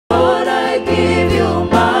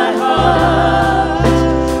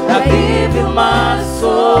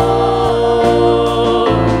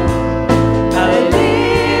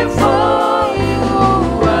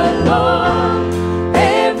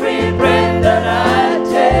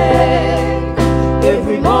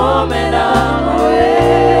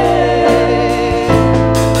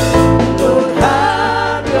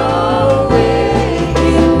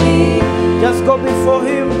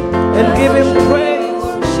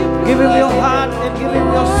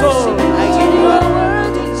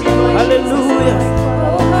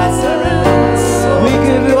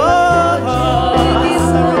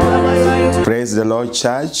the Lord,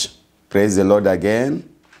 church. Praise the Lord again.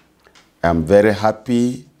 I'm very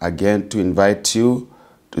happy again to invite you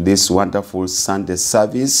to this wonderful Sunday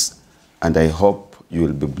service, and I hope you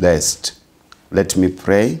will be blessed. Let me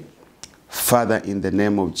pray. Father, in the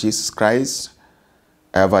name of Jesus Christ,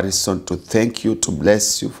 I have a reason to thank you, to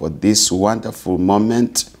bless you for this wonderful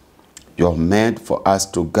moment you have made for us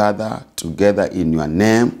to gather together in your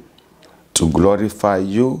name, to glorify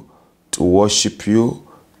you, to worship you,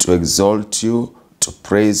 to exalt you, to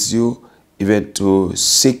praise you, even to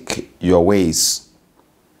seek your ways.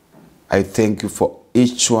 I thank you for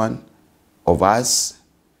each one of us,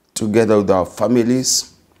 together with our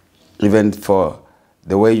families, even for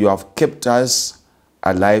the way you have kept us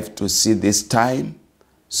alive to see this time,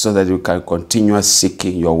 so that we can continue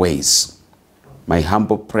seeking your ways. My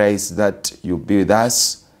humble prayer is that you be with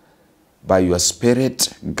us by your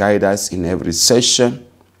Spirit, guide us in every session,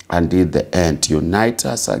 and in the end, unite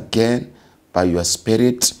us again by your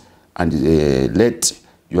Spirit, and let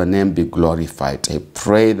your name be glorified. I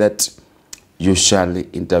pray that you shall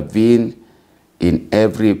intervene in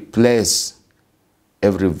every place.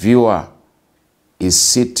 Every viewer is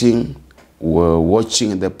sitting,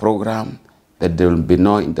 watching the program, that there will be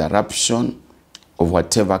no interruption of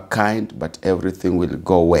whatever kind, but everything will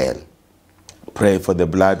go well. Pray for the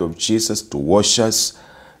blood of Jesus to wash us,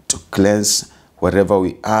 to cleanse wherever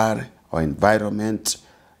we are, our environment,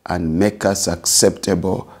 and make us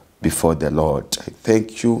acceptable before the Lord. I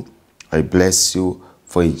thank you. I bless you.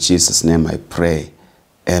 For in Jesus' name I pray.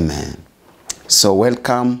 Amen. So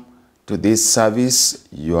welcome to this service.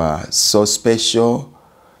 You are so special.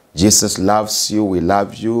 Jesus loves you. We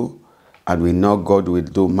love you. And we know God will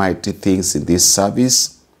do mighty things in this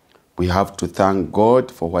service. We have to thank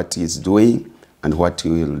God for what he is doing and what he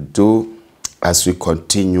will do as we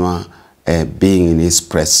continue being in his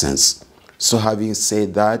presence. So having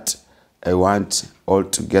said that, I want all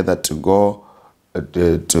together to go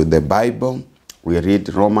to the Bible. We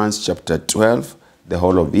read Romans chapter 12, the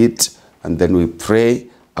whole of it, and then we pray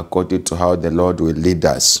according to how the Lord will lead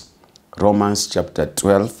us. Romans chapter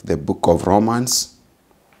 12, the book of Romans,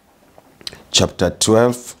 chapter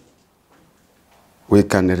 12. We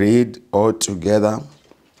can read all together.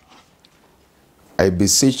 I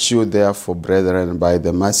beseech you, therefore, brethren, by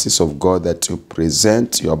the mercies of God, that you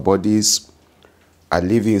present your bodies a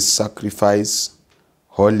living sacrifice,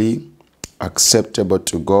 holy, acceptable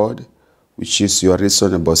to God, which is your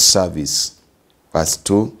reasonable service. Verse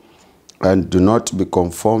 2, and do not be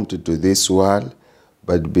conformed to this world,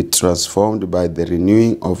 but be transformed by the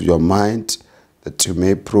renewing of your mind, that you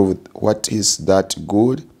may prove what is that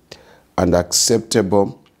good and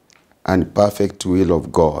acceptable and perfect will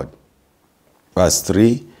of God. Verse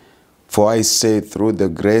 3, for I say through the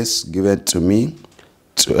grace given to me,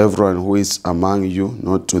 to everyone who is among you,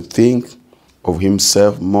 not to think of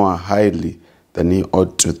himself more highly than he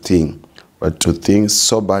ought to think, but to think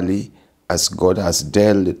soberly, as God has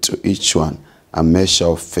dealt to each one a measure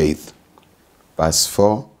of faith. Verse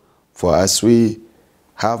 4, for as we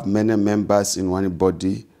have many members in one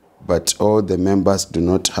body, but all the members do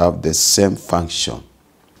not have the same function.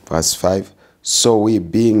 Verse 5, so we,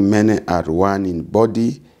 being many, are one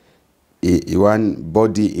body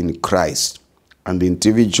in Christ, and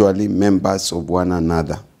individually members of one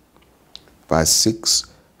another. Verse 6,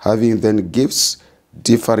 having then gifts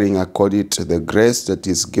differing according to the grace that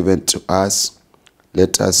is given to us,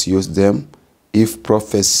 let us use them. If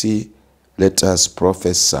prophecy, let us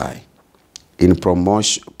prophesy in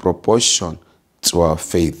proportion to our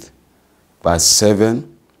faith. Verse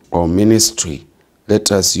 7, or ministry,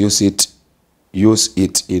 let us use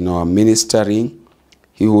it in our ministering.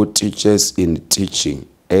 He who teaches in teaching.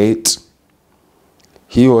 8,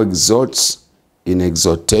 he who exhorts in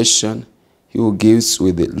exhortation, he who gives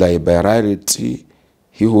with liberality,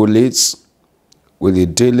 he who leads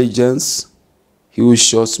with diligence, he who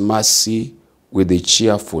shows mercy with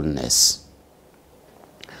cheerfulness.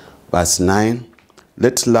 Verse 9,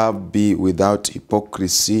 let love be without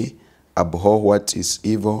hypocrisy, abhor what is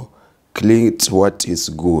evil, cling to what is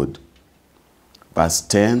good. Verse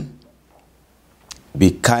 10,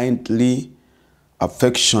 be kindly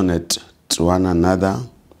affectionate to one another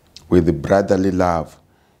with brotherly love,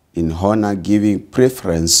 in honor giving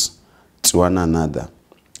preference to one another.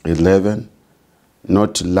 11,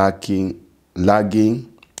 not lagging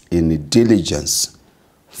in diligence,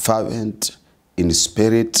 fervent in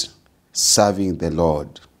spirit, serving the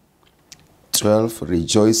Lord. 12,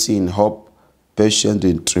 rejoicing in hope, patient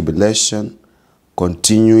in tribulation,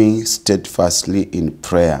 continuing steadfastly in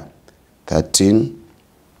prayer. 13,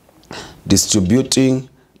 distributing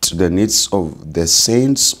to the needs of the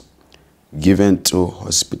saints, given to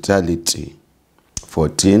hospitality.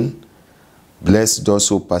 14. Bless those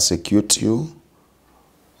who persecute you.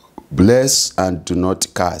 Bless and do not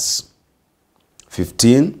curse.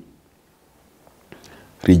 15.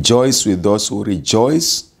 Rejoice with those who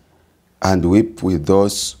rejoice, and weep with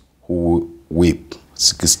those who weep.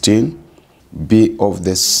 16. Be of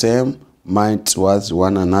the same mind towards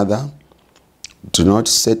one another. Do not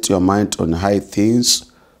set your mind on high things,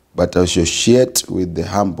 but associate with the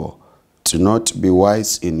humble. Do not be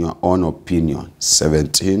wise in your own opinion.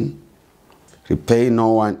 17. Repay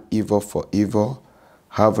no one evil for evil.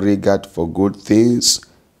 Have regard for good things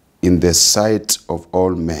in the sight of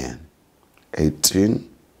all men. 18.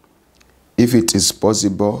 If it is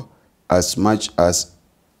possible, as much as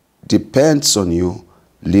depends on you,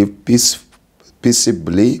 live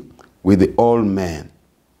peaceably with all men.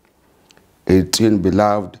 18.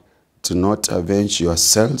 Beloved, do not avenge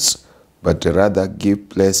yourselves, but rather give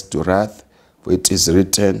place to wrath, for it is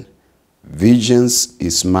written, vengeance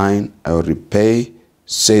is mine, I will repay,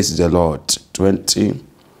 says the Lord. 20.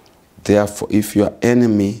 Therefore, if your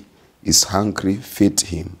enemy is hungry, feed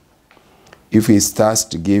him. If he is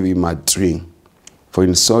thirsty, give him a drink. For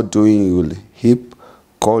in so doing, you will heap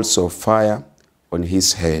coals of fire on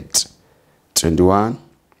his head. 21.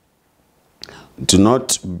 Do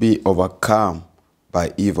not be overcome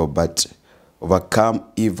by evil, but overcome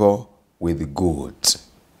evil with good.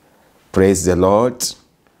 Praise the Lord.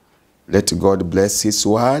 Let God bless his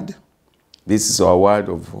word. This is our word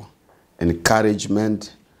of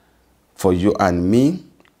encouragement for you and me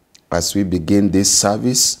as we begin this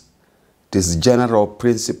service. These general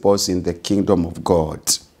principles in the kingdom of God.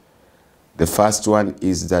 The first one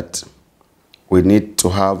is that we need to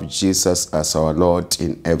have Jesus as our Lord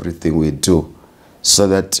in everything we do, so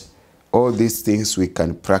that all these things we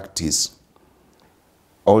can practice.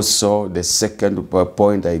 Also, the second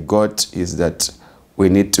point I got is that we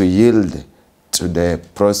need to yield to the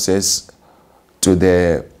process, to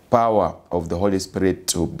the power of the Holy Spirit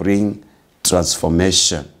to bring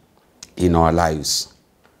transformation in our lives.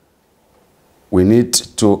 We need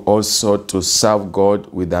to also to serve God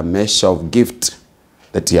with a measure of gift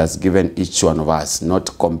that he has given each one of us,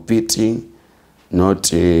 not competing, not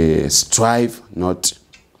strive, not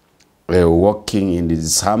walking in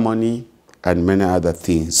disharmony, and many other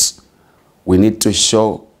things. We need to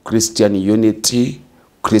show Christian unity,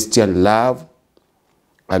 Christian love,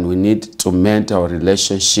 and we need to mend our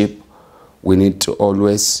relationship. We need to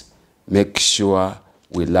always make sure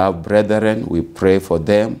we love brethren, we pray for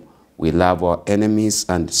them, we love our enemies,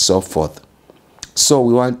 and so forth. So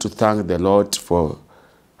we want to thank the Lord for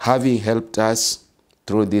having helped us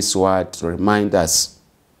through this word to remind us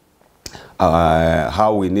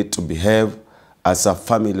how we need to behave as a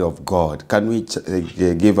family of God. Can we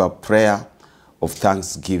give a prayer of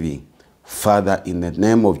thanksgiving? Father, in the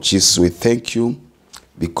name of Jesus, we thank you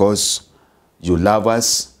because you love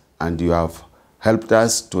us and you have helped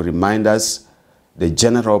us to remind us the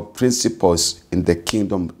general principles in the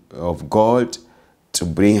kingdom of God to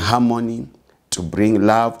bring harmony, to bring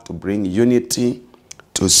love, to bring unity,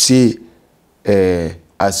 to see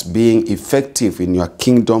us being effective in your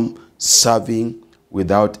kingdom, serving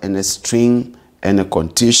without any string, any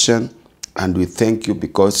condition. And we thank you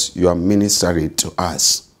because you are ministering to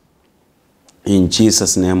us. In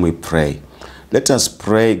Jesus' name we pray. Let us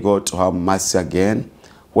pray God to have mercy again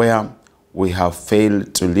where we have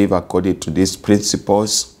failed to live according to these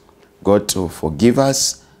principles. God to forgive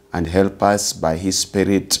us and help us by his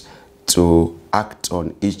Spirit to act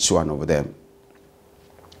on each one of them.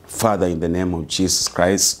 Father, in the name of Jesus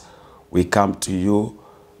Christ, we come to you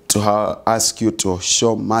to ask you to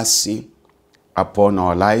show mercy upon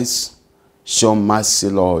our lives. Show mercy,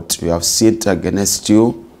 Lord. We have sinned against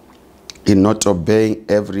you in not obeying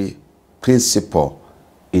every principle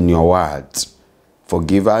in your word.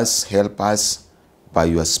 Forgive us, help us by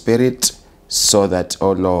your Spirit, so that,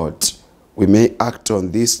 oh Lord, we may act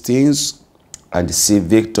on these things and see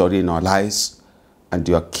victory in our lives, and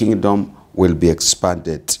your kingdom will be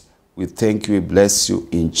expanded. We thank you, we bless you.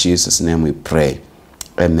 In Jesus' name we pray.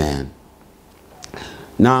 Amen.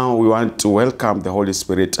 Now we want to welcome the Holy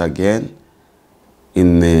Spirit again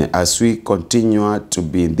as we continue to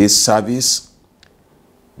be in this service.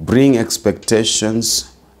 Bring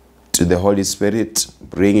expectations to the Holy Spirit.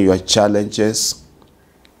 Bring your challenges.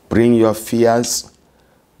 Bring your fears.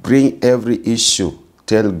 Bring every issue.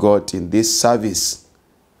 Tell God, in this service,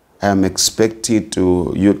 I am expecting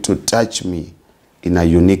you to touch me in a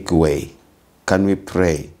unique way. Can we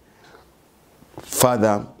pray?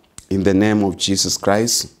 Father, in the name of Jesus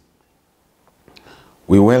Christ,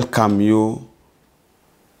 we welcome you,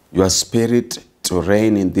 your Spirit, to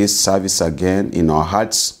reign in this service again in our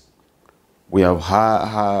hearts. We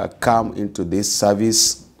have come into this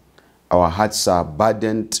service. Our hearts are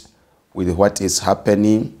burdened with what is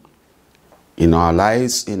happening in our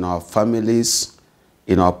lives, in our families,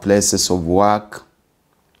 in our places of work,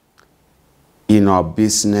 in our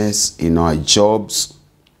business, in our jobs,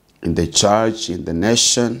 in the church, in the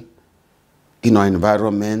nation, in our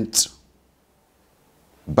environment,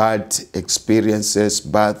 bad experiences,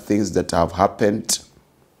 bad things that have happened.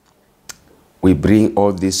 We bring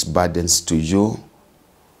all these burdens to you.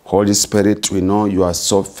 Holy Spirit, we know you are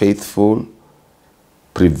so faithful.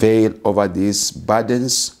 Prevail over these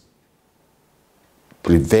burdens.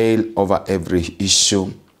 Prevail over every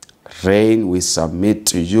issue. Reign, we submit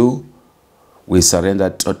to you. We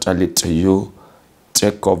surrender totally to you.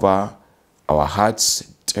 Take over our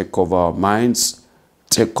hearts. Take over our minds.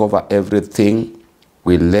 Take over everything.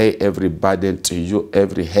 We lay every burden to you,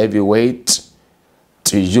 every heavy weight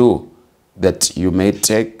to you, that you may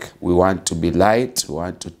take. We want to be light. We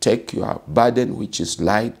want to take your burden, which is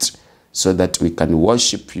light, so that we can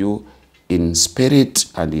worship you in spirit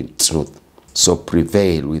and in truth. So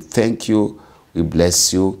prevail. We thank you. We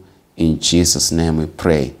bless you. In Jesus' name we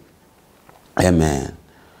pray. Amen.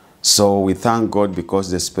 So we thank God because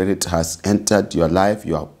the Spirit has entered your life.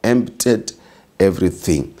 You have emptied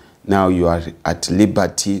everything. Now you are at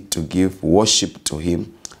liberty to give worship to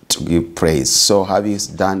Him, to give praise. So having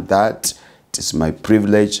done that, it is my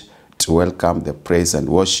privilege to welcome the praise and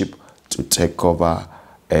worship to take over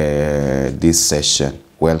this session.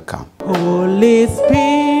 Welcome. Holy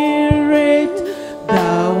Spirit,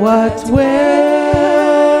 thou art welcome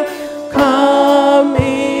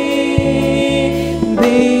in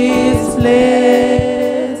this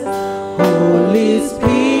place. Holy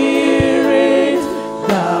Spirit,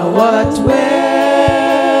 thou art welcome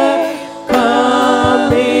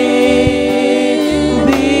in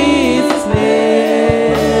this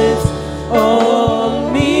place.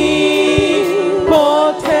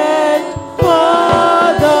 Omnipotent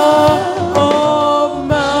Father of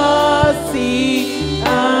mercy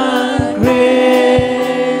and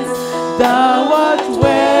grace, thou art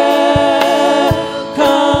welcome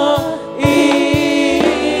in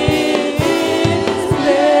this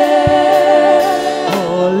place.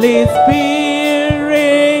 Holy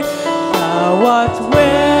Spirit, thou art welcome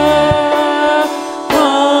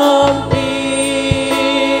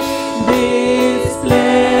in this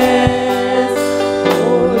place.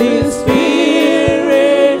 Holy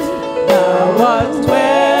Spirit, thou art welcome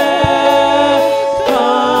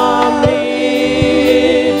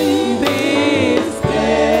in this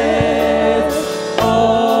place.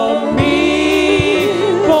 Omnipotent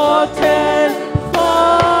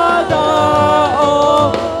Father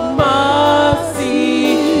of mercy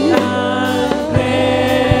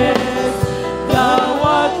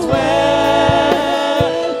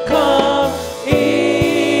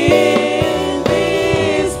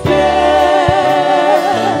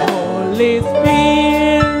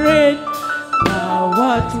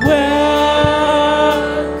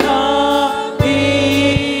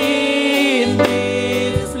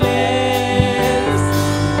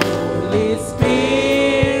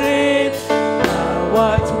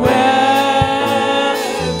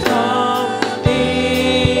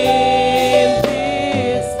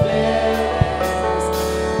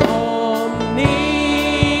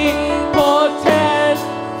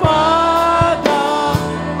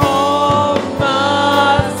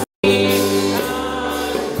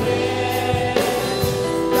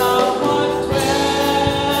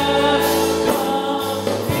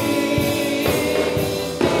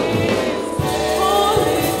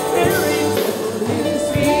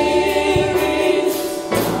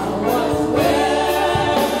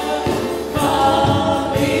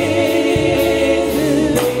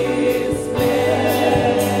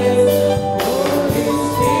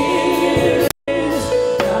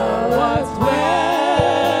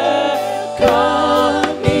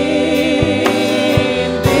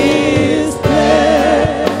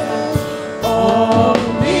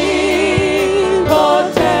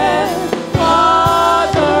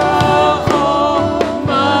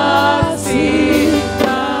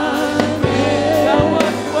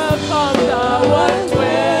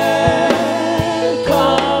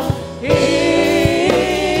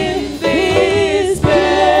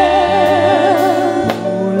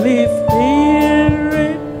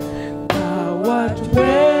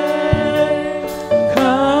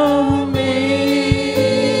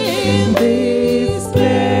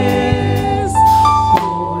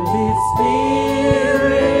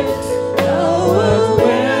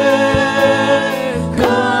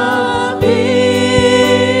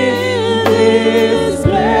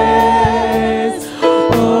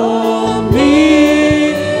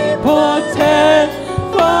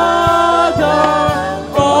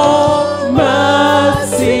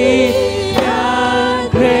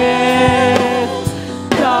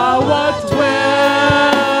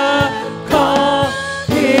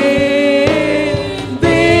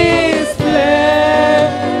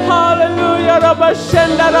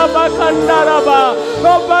Kandaraba Kandaraba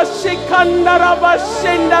Roba Shikandaraba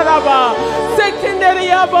Shindaraba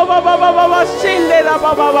Sekindaria Baba Baba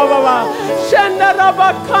Shindaraba Baba Shandaraba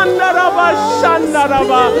Kandaraba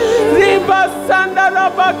Shandaraba Riba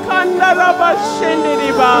Sandaraba Kandaraba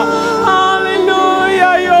Shindiriba.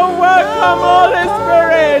 Hallelujah, you're welcome, Holy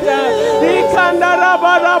Spirit.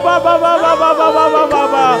 Rikandaraba Baba Baba Baba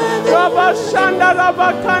Baba Rabba Shandaraba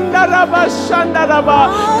Kandaraba Shandaraba.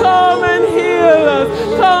 Come and heal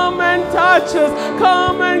us, come and touch us,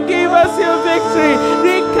 come and give us your victory.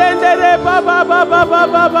 Rikandaraba Baba Baba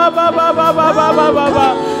Baba Baba Baba Baba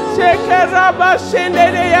Shekaraba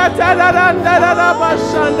Shinderia Tadaranda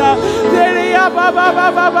Shanda Deria Baba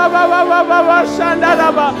Baba Baba Baba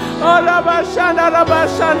Shandaraba Oraba Shandaraba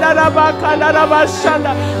Shandaraba Kandaraba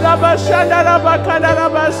Shanda Raba Shandaraba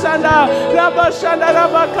Kandaraba Shanda Raba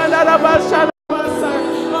Shandaraba Kandaraba Shanda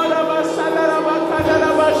Oraba Shandaraba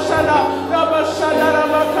Kandaraba Shanda Raba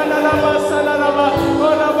Shandaraba Kandaraba Sandaraba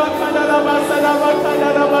Oraba Kandaraba Sandaraba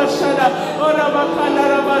Kandaraba Shanda Oraba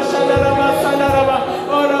Kandaraba Shandaraba Sandaraba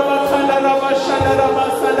Oraba Kandaraba Shandaraba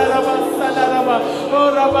Sandaraba Sandaraba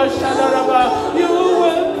Oraba Shandaraba. You're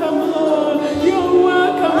welcome, Lord. You're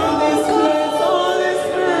welcome in this place, Holy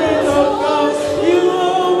Spirit of God. You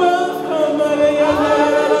are welcome.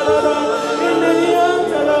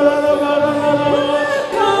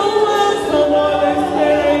 Come welcome, Holy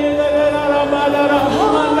Spirit.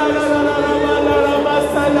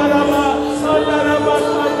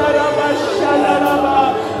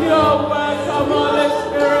 You're welcome, Holy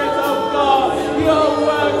Spirit of God. You're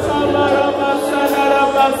welcome, Rabasana.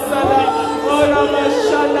 Rabasana,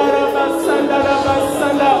 Rabasana, Rabasana,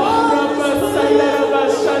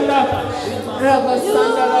 Rabasana,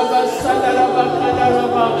 Rabasana, Rabasana, Rabakana,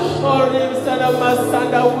 Rabba, Orimsana,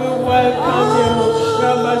 Masana, we welcome you.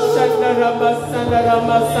 Rabashana, Rabasana,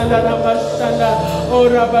 Ramasana, Rabashana, oh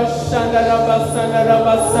Rabashana, Rabasana,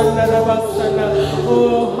 Rabasana, Rabasana,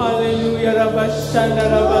 oh hallelujah, Rabashana,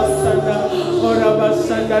 Rabasana, oh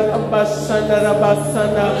Rabashana, Rabasana,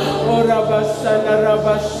 Rabasana, oh Rabashana,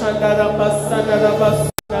 Rabashana, Rabasana,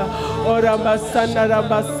 Rabasana. Ora basana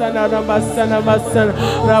rabasana rabasana basana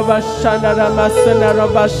rabashana rabasana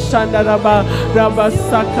rabashana raba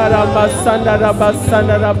rabasaka rabasana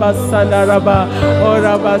rabasana rabasana raba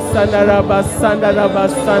ora basana rabasana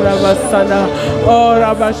rabasana basana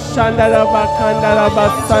ora bashana rabakana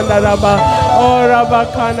rabasana raba ora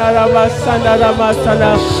bakana rabasana rabasana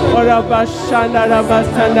ora bashana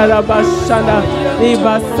rabasana rabashana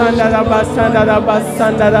ibasana rabasana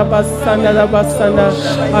rabasana rabasana rabasana.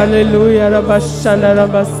 Hallelujah, Rabashana,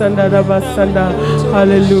 Rabasana, Rabasana.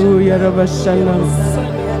 Hallelujah, Rabashana.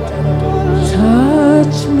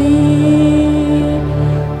 Touch me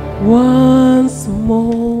once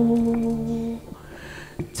more.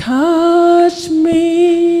 Touch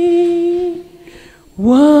me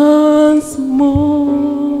once more.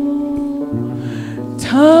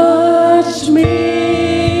 Touch me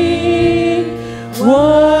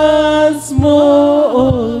once more, oh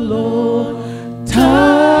Lord.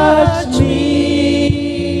 Touch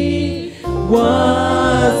me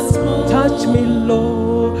once more. Touch me,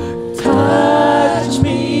 Lord. Touch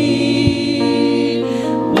me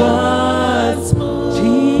once more.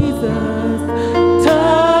 Jesus,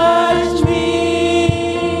 touch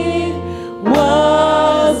me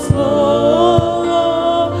once more,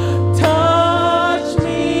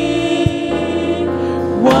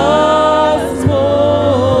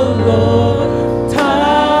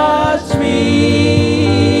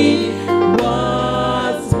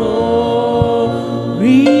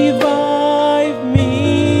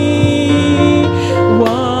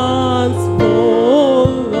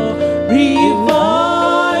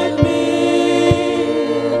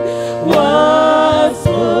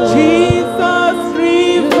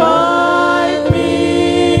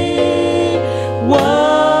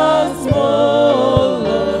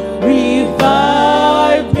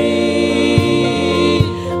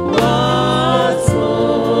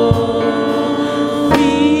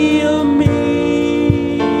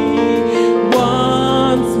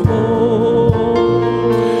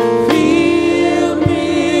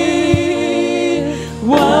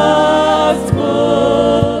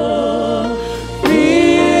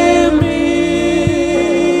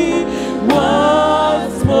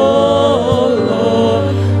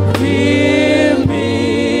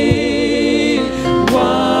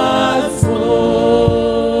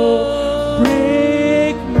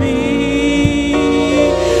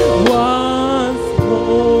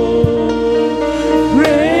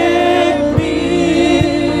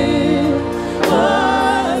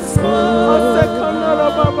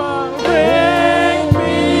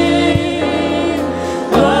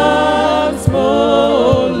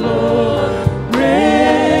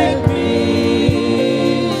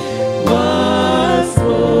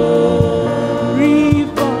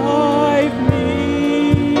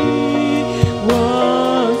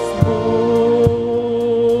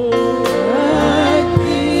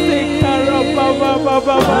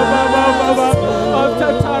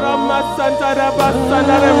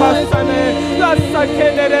 sanare masane. Rasa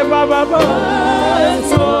kenere baba baba.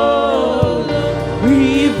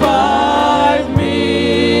 Revive me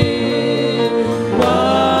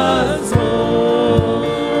once more.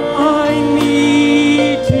 I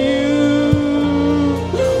need you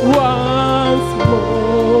once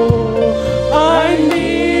more. I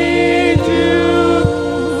need you.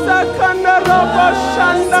 Sakanda raba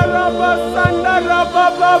shanda raba sanda raba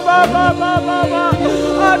baba baba baba.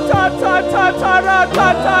 Ata ta ta ta ra ta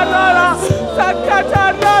ta ra ra. Sakata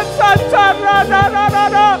ra ta ta ra ra ra ra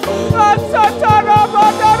ra. Ata ta ra ba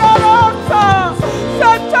ra ra ra ta.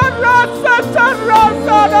 Sata ra ta ra ra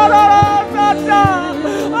ra ra ra ra.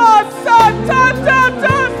 Ata ta ta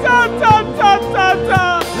ta ta ta ta ta ta.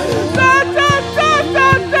 Sata ta ta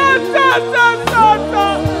ta ta ta ta ta.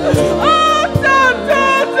 Ata ta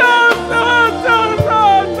ta ta ta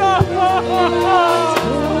ta ta.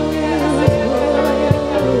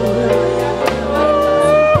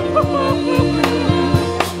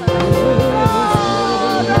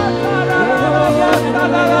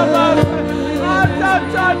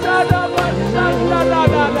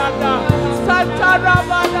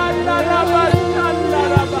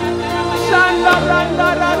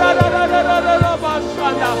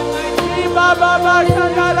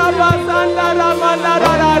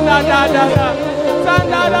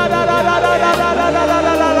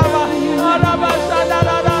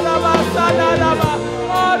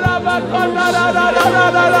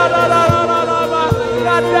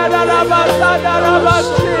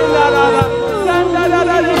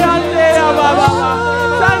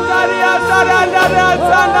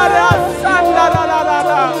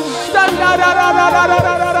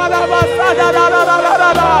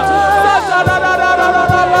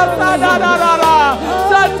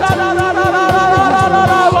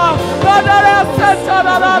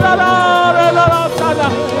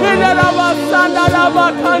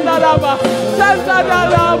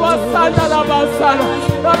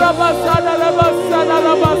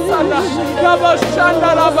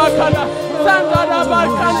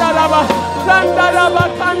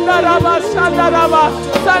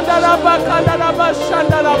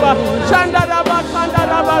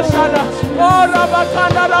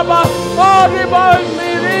 Oh, revive me,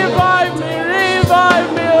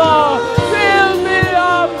 Lord. Fill me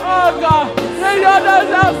up, oh God.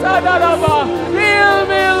 Fill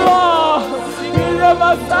me, Lord.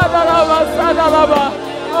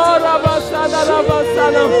 Oh, Rabasana,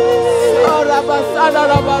 Rabasana. Oh, Rabasana,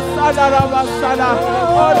 Rabasana, Rabasana.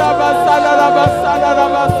 Oh, Rabasana, Rabasana,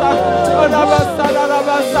 Rabasana. Oh, Rabasana,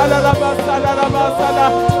 Rabasana, Rabasana, Rabasana.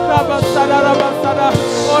 Rabasana, Rabasana.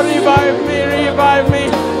 Oh, revive me,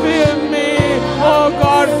 fill me. Oh,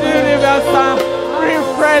 God, universal.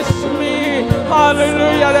 Refresh me.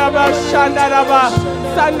 Hallelujah. Rabasana,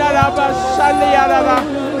 Rabasana, Rabasana.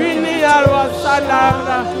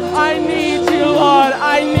 I need you, Lord.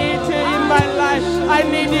 I need you in my life. I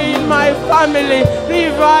need you in my family.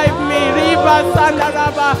 Revive me. Riva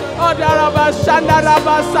Sandaraba. Odaraba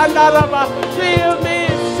Shandaraba Sandaraba. Fill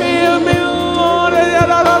me, Lord.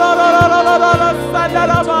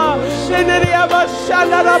 Sandaraba. Shinariaba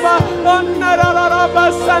Shandaraba. Onaraba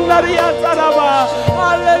Sandaria Saraba.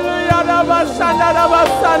 Hallelujah. Raba Shandaraba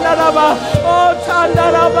Sandaraba. Oh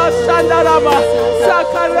Tandaraba Shandaraba.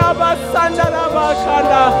 Sakaraba Sandaraba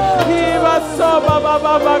Kanda. Hiva Soba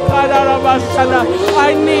Baba Kadaraba Shanda.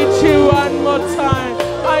 I need you one more time.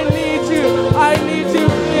 I need you.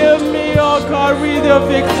 Fill me, oh God, with your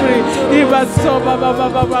victory. Hiva Soba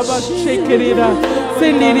Baba Shikirida.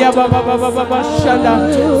 Sindiria Baba Shanda.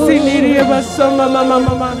 Sindiria Basoma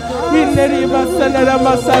Mama. Hindariba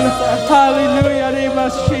Sandarama San. Hallelujah. Riba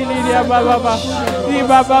Shinidia Baba.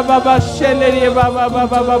 Riba Baba Shinidia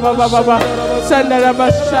Baba. Sandaraba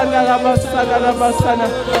Shandaraba Sandaraba Sana.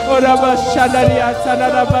 Oraba Shandaria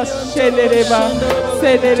Sandaraba Sheneriba.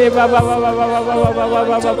 Seneriba Baba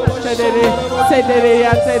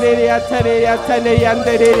Seneria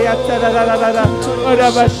Sandarada.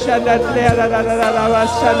 Oraba Shandaria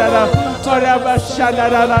Shandara. Oraba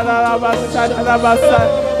Shandaraba Sandaraba.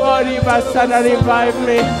 Oriba Sana, revive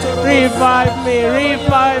me,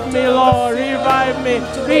 Lord, revive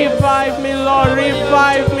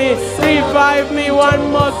me one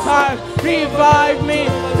more time, revive me,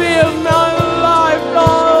 fill my life,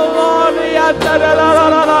 Lord,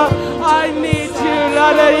 I need you,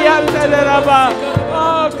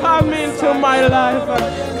 oh, come into my life,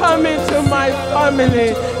 come into my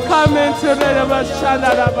family, come into the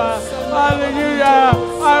Shandaraba. Hallelujah.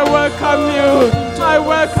 I welcome you.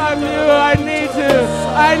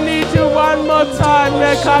 I need you one more time.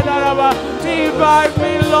 Revive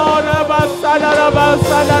me, Lord.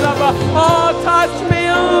 Oh, touch me.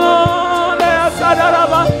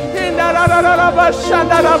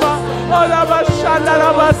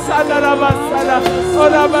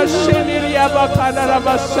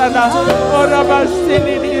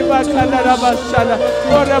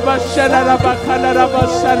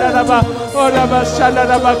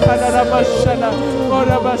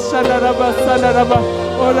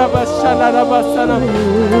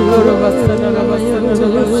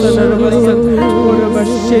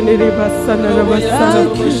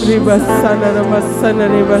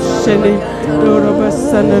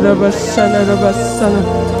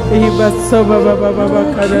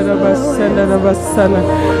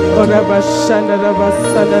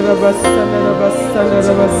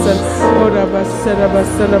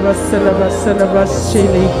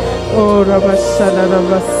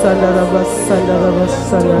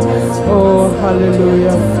 Oh,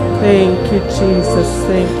 hallelujah. Thank you, Jesus.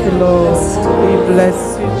 Thank you, Lord. We bless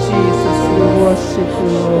you, Jesus. We worship you,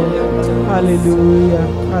 Lord. Hallelujah.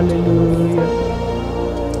 Hallelujah.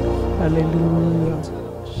 Hallelujah.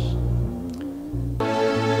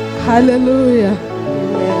 Hallelujah.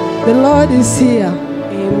 The Lord is here.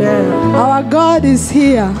 Amen. Our God is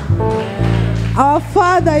here. Our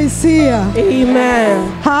Father is here.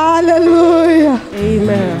 Amen. Hallelujah.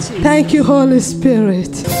 Amen. Thank you, Holy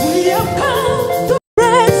Spirit. We have come to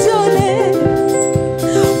praise your name.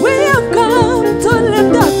 We have come to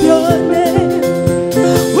lift up your name.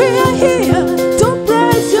 We are here to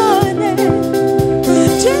praise your name.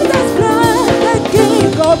 Jesus Christ, the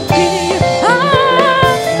King of Kings.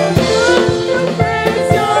 To praise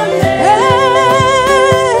your name.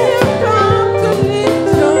 We have come to lift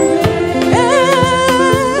your name.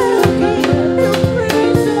 To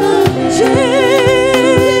praise your name. Jesus.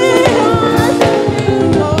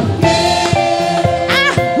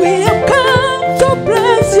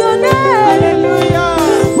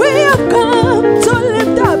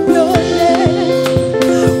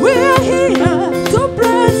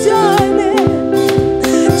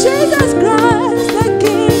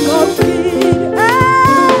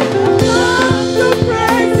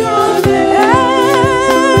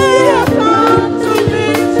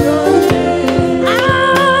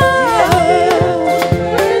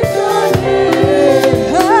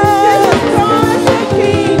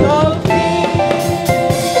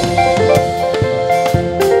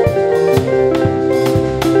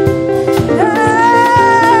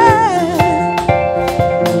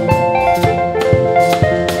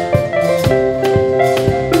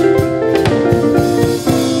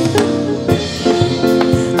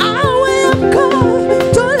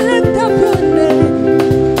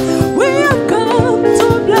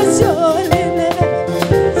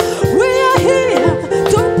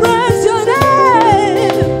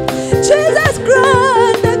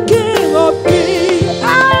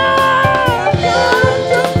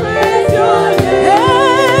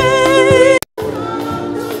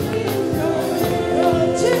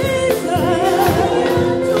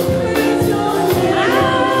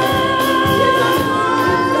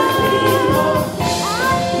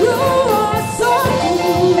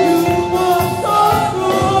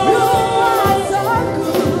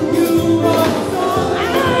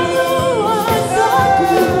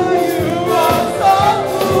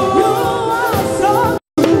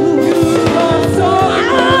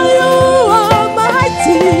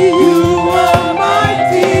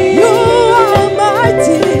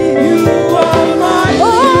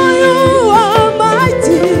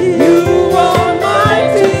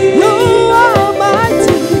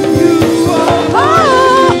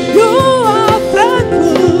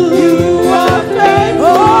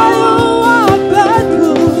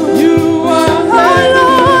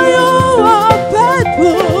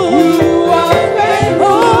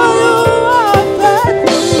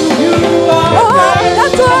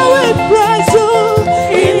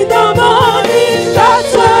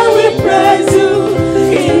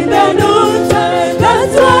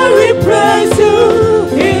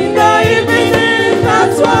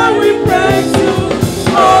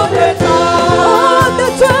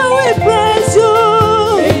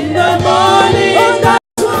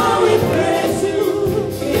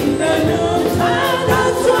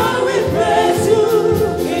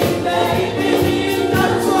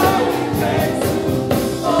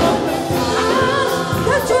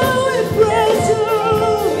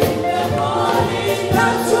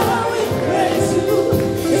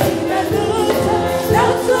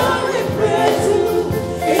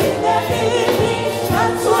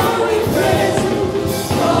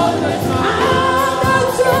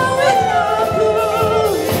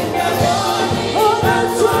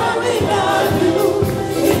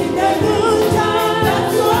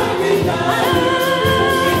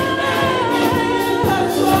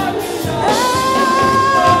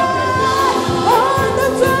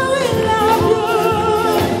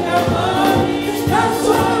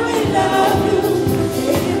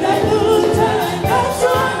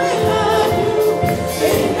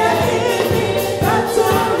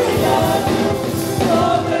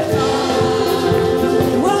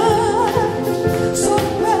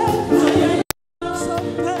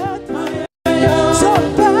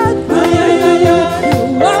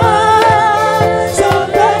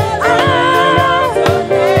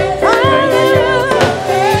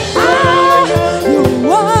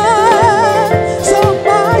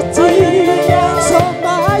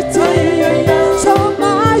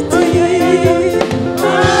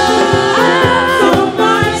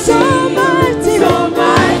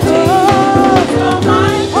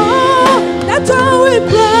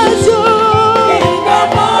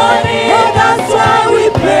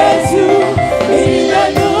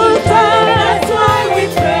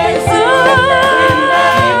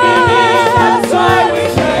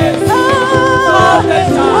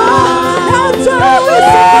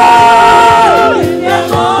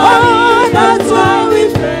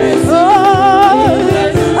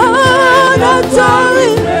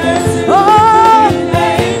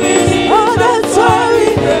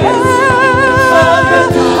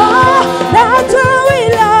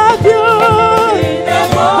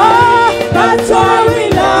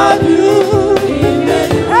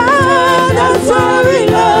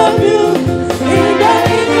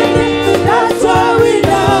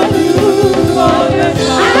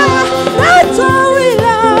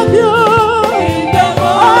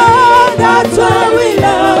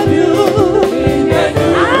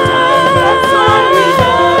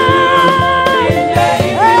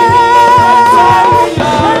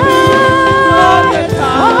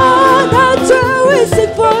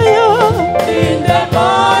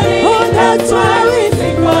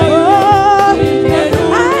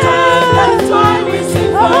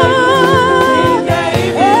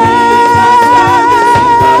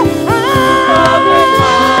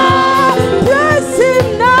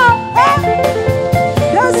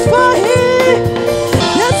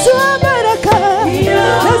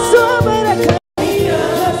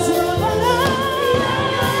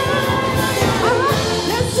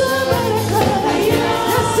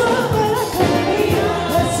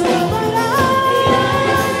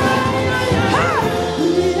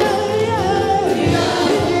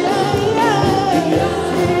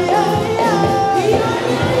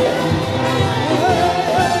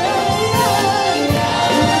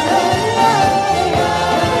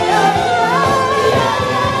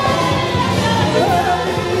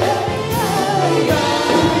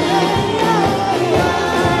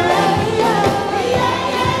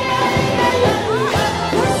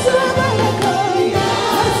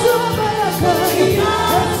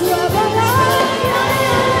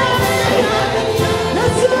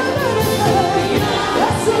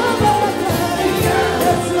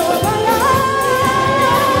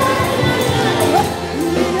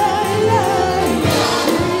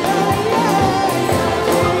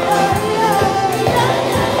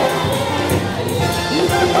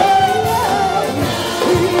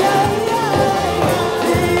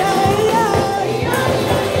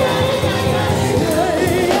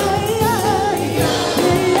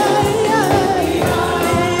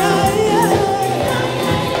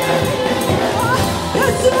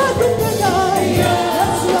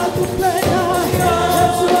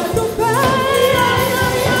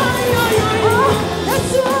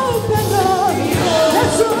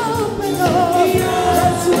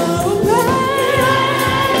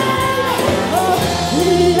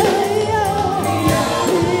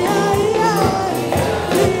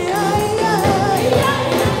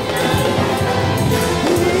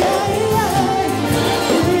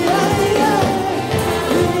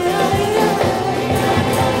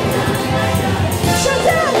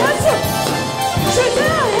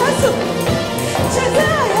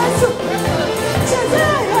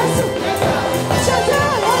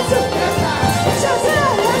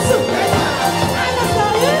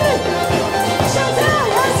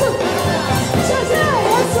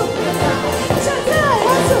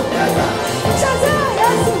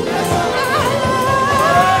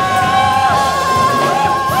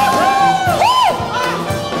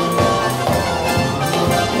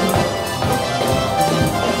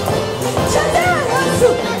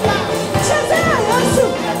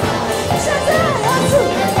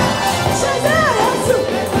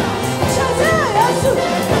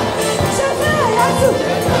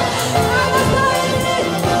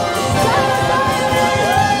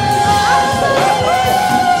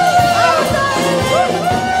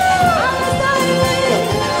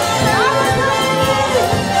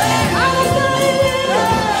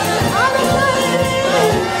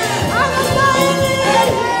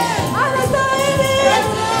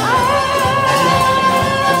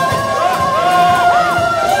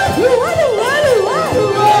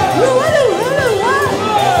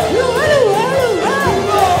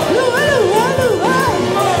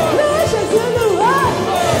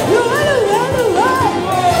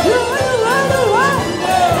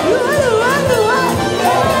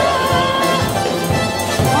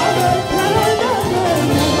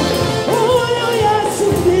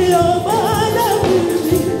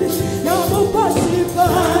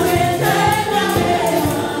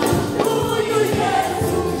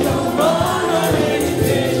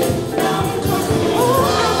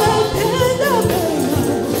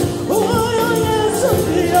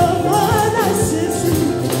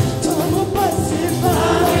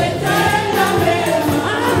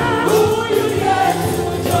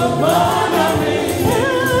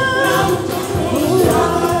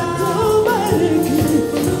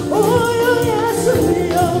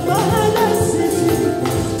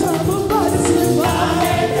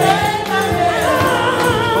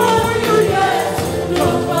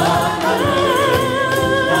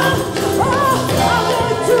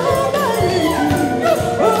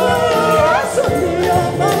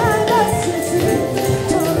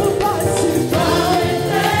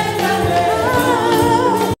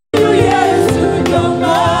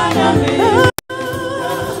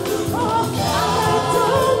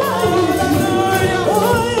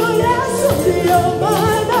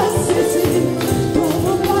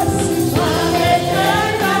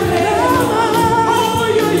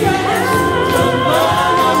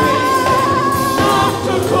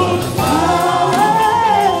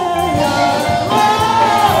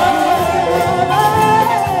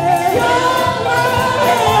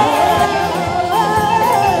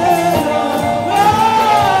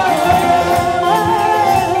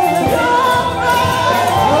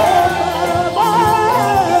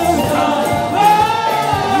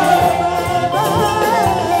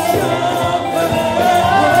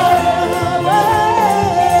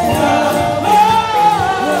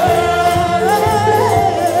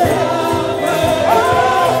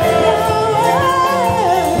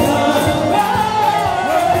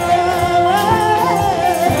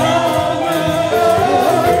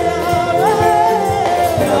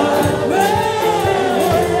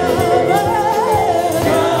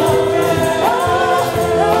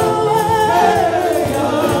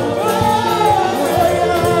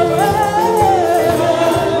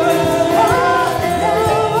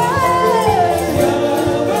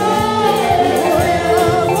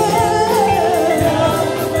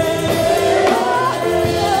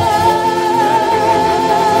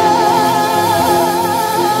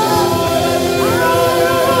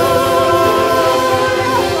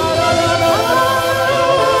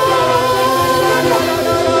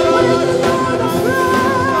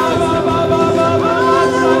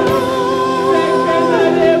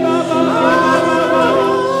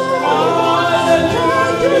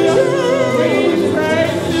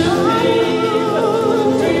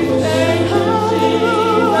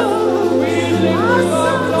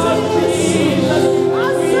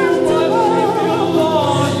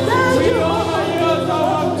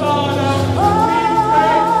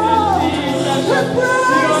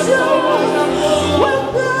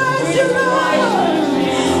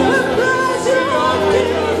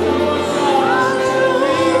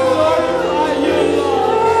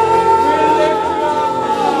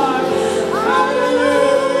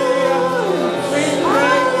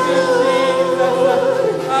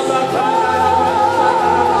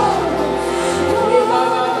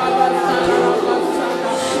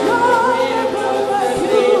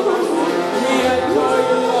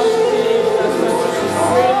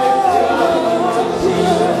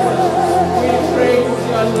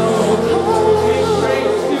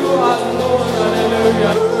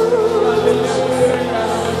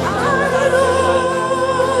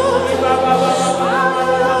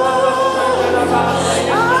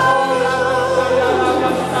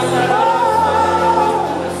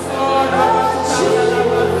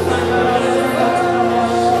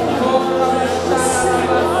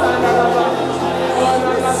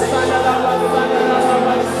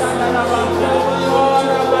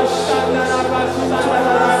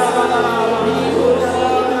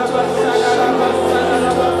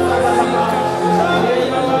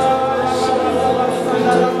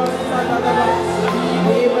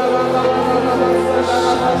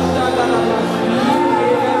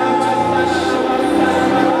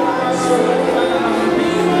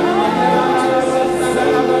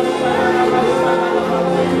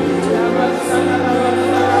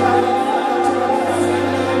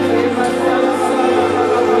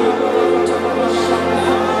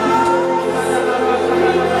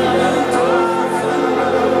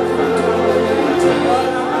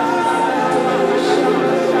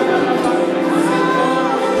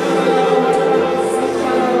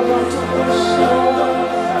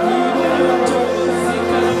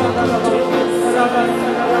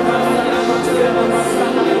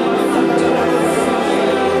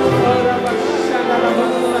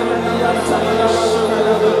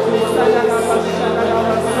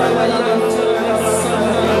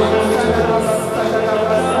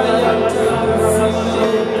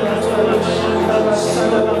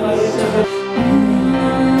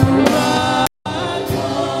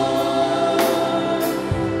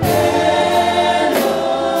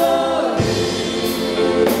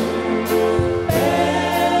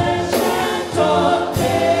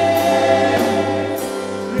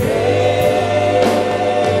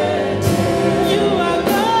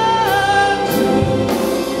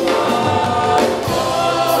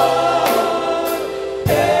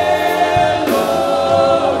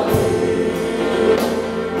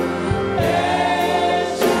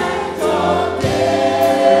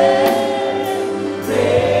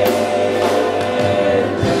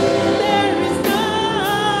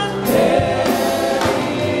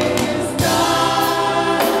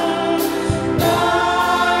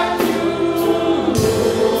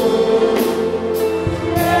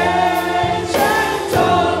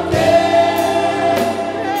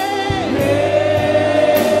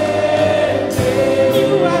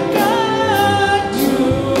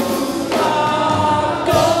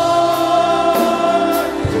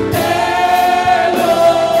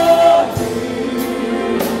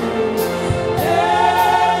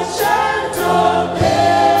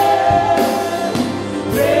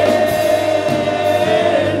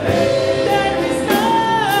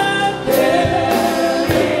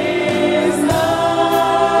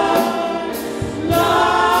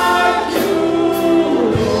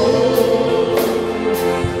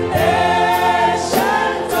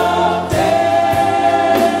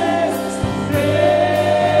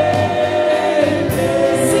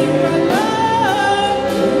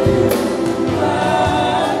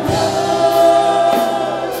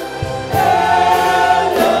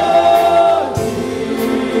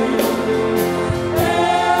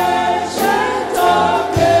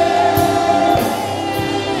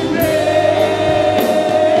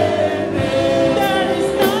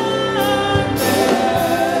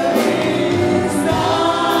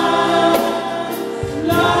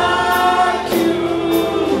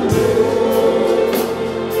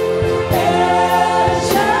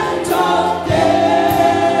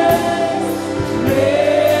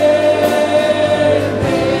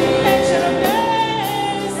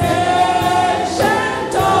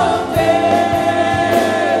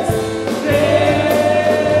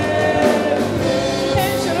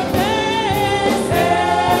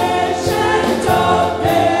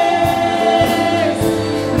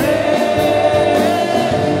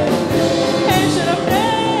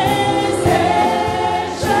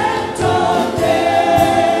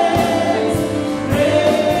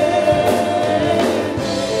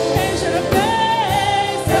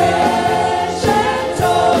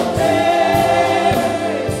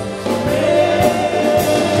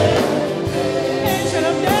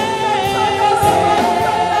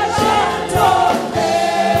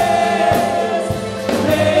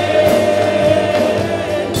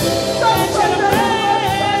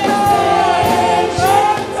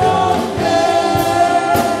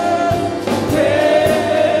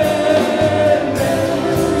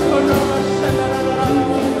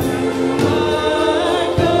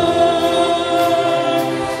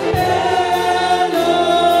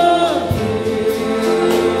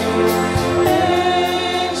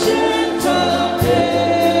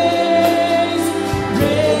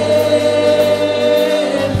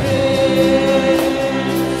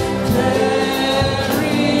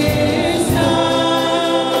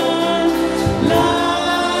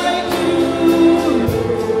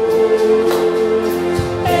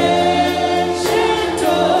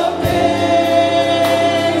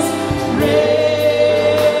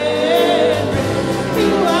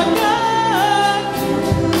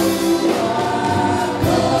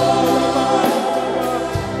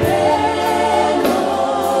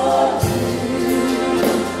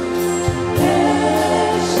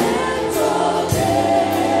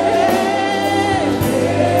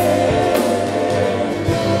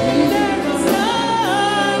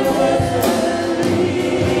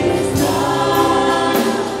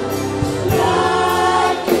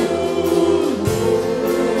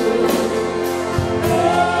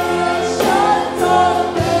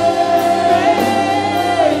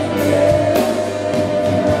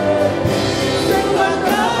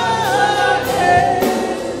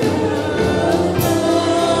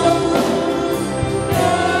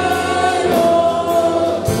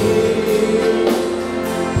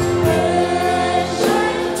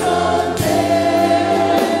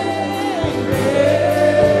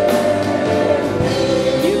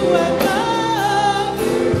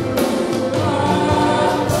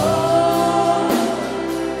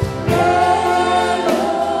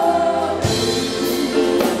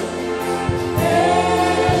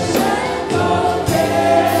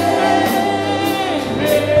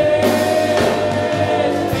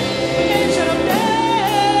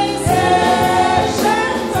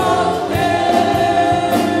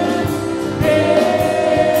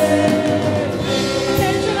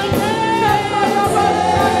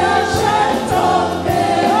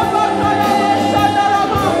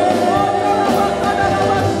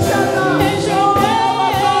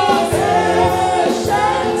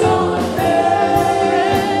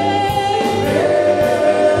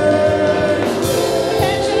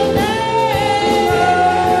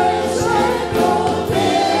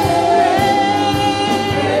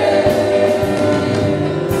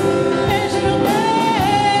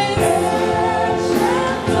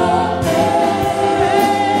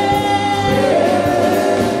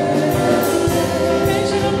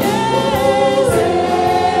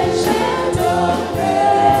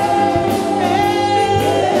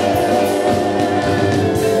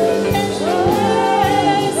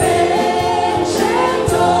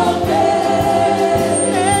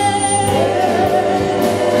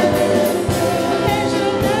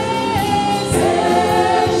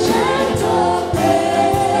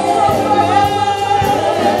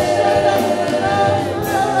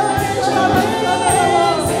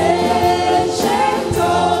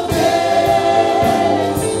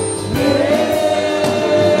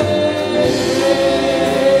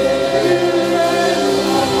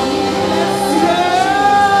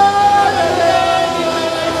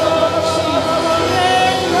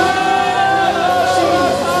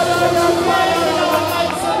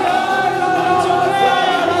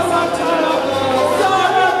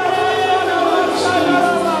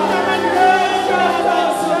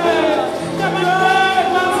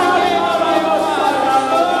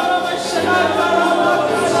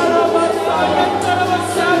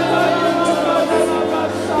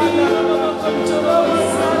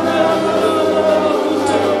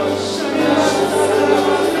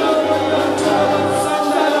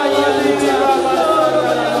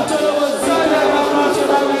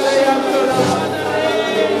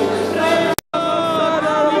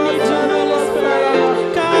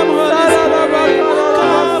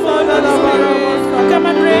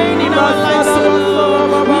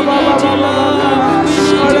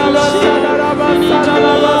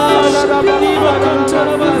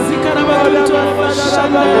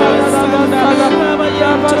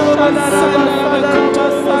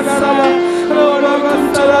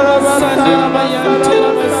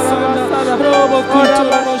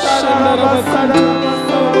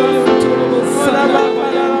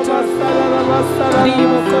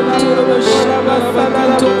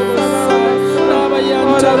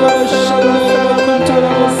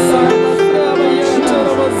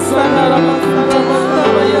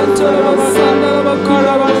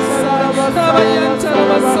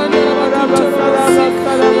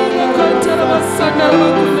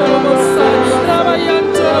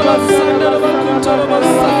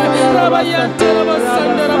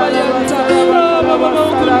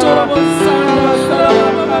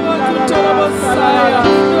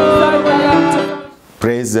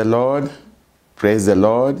 Praise the Lord. Praise the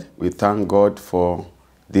Lord. We thank God for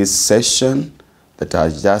this session that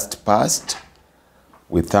has just passed.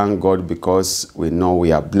 We thank God because we know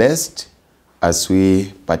we are blessed as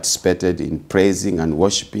we participated in praising and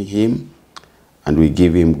worshiping Him, and we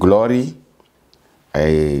give Him glory.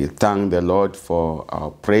 I thank the Lord for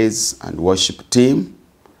our praise and worship team.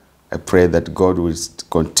 I pray that God will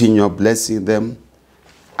continue blessing them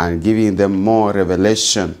and giving them more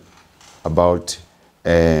revelation about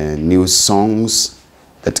new songs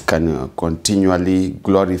that can continually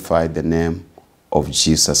glorify the name of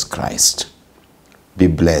Jesus Christ. Be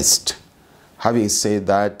blessed. Having said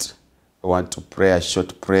that, I want to pray a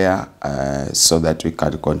short prayer so that we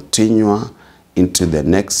can continue into the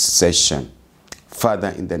next session. Father,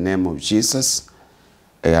 in the name of Jesus,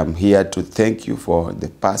 I am here to thank you for the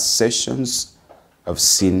past sessions. I've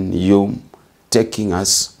seen you taking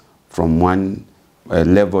us from one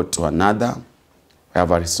level to another. I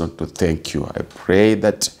have a reason to thank you. I pray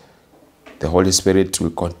that the Holy Spirit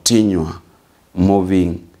will continue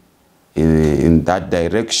moving in that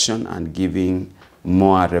direction and giving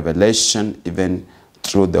more revelation even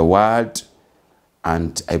through the word.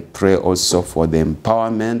 And I pray also for the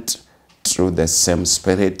empowerment through the same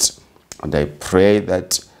Spirit. And I pray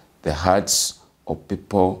that the hearts of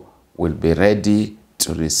people will be ready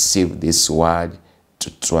to receive this word,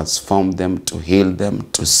 to transform them, to heal them,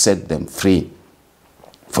 to set them free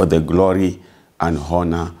for the glory and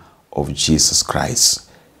honor of Jesus Christ.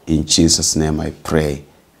 In Jesus' name I pray.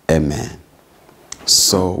 Amen.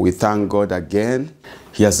 So we thank God again.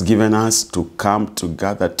 He has given us to come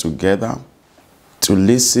together to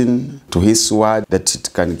listen to His word, that it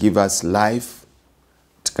can give us life,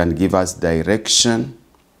 it can give us direction,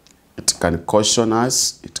 it can caution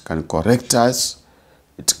us, it can correct us,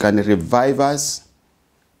 it can revive us,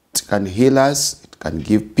 it can heal us, it can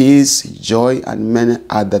give peace, joy, and many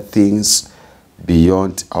other things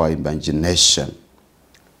beyond our imagination.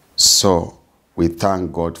 So we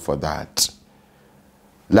thank God for that.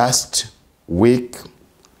 Last week,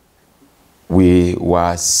 we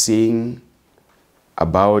were seeing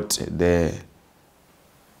about the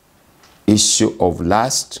issue of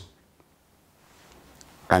lust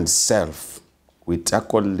and self. We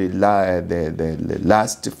tackled the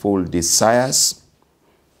lustful desires,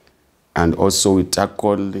 and also we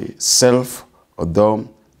tackled self, although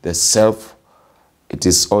the self, it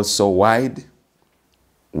is also wide.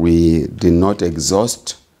 We did not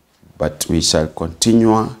exhaust, but we shall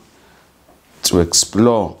continue to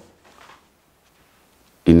explore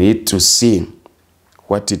in it to see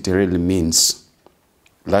what it really means.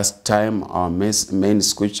 Last time our main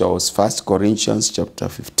scripture was 1 Corinthians chapter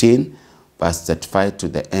 15, verse 35 to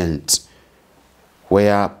the end,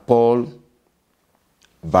 where Paul,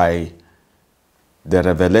 by the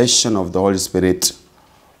revelation of the Holy Spirit,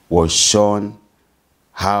 was shown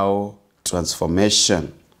how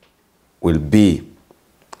transformation will be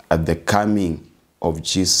at the coming of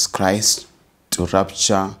Jesus Christ to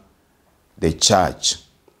rapture the church.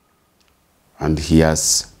 And he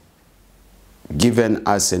has given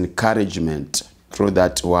us encouragement through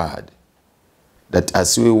that word, that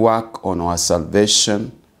as we work on our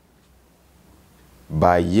salvation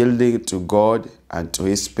by yielding to God and to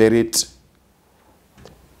His Spirit,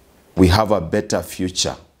 we have a better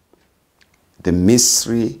future. The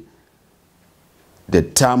mystery, the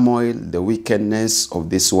turmoil, the wickedness of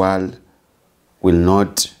this world will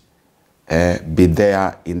not be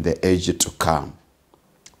there in the age to come.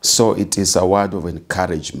 So it is a word of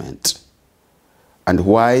encouragement. And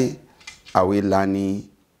why are we learning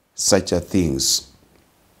such a things?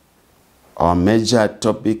 Our major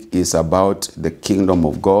topic is about the kingdom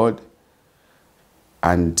of God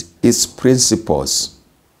and its principles.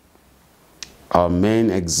 Our main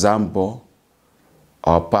example,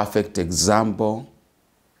 our perfect example,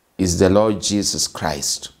 is the Lord Jesus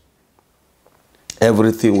Christ.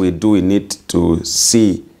 Everything we do, we need to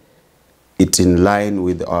see it in line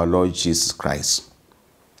with our Lord Jesus Christ.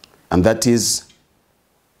 And that is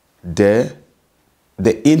the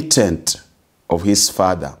intent of His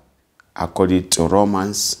Father, according to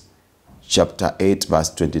Romans chapter 8,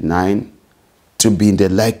 verse 29, to be in the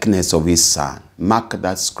likeness of His Son. Mark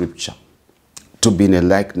that scripture. To be in a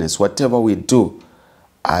likeness. Whatever we do,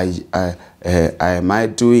 am I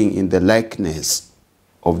doing in the likeness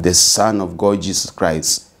of the Son of God, Jesus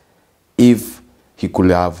Christ? If He could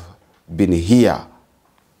have been here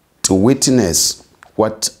to witness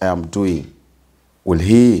what I am doing, will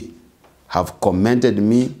He have commended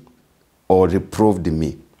me or reproved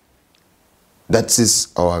me? That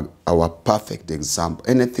is our perfect example.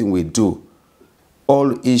 Anything we do,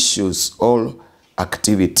 all issues, all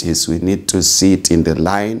activities, we need to see it in the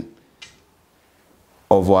line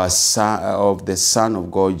of the Son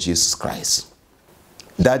of God, Jesus Christ.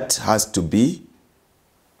 That has to be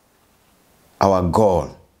our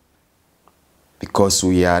goal, because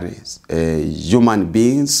we are human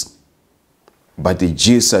beings, but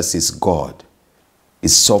Jesus is God.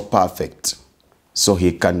 He's so perfect, so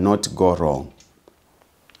he cannot go wrong.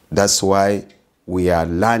 That's why we are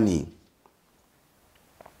learning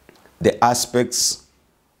the aspects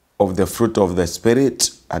of the fruit of the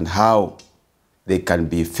Spirit and how they can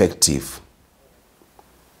be effective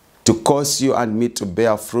to cause you and me to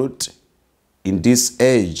bear fruit in this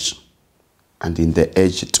age and in the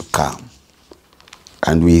age to come.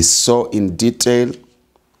 And we saw in detail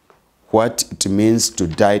what it means to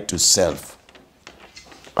die to self.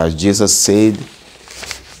 As Jesus said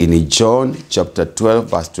in John chapter 12,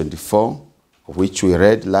 verse 24, which we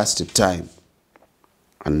read last time,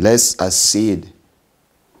 unless a seed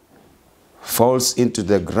falls into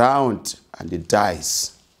the ground and it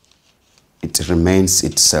dies, it remains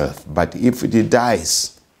itself. But if it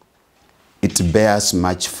dies, it bears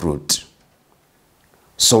much fruit.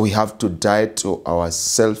 So we have to die to our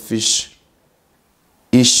selfish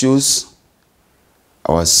issues,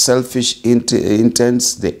 our selfish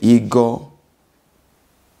intents, the ego,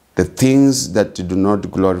 the things that do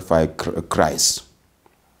not glorify Christ.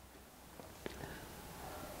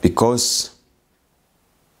 Because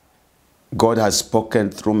God has spoken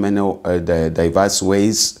through many the diverse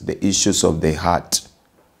ways, the issues of the heart.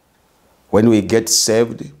 When we get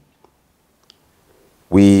saved,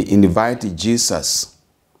 we invite Jesus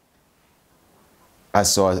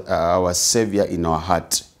as our Savior in our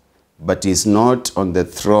heart, but He's not on the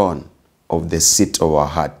throne of the seat of our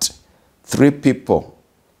heart. 3 people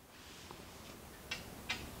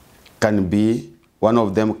can be, one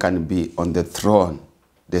of them can be on the throne,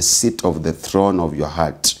 the seat of the throne of your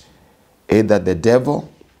heart. Either the devil,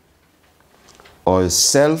 or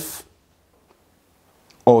self,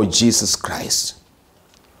 or Jesus Christ.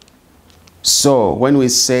 So when we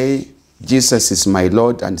say Jesus is my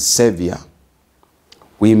Lord and Savior,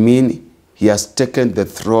 we mean He has taken the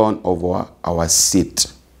throne over our seat.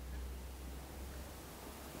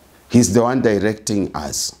 He's the one directing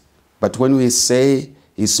us. But when we say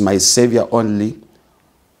He's my Savior only,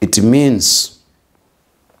 it means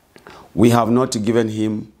we have not given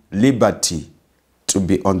Him liberty to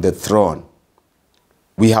be on the throne.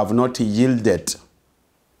 We have not yielded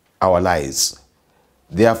our lives.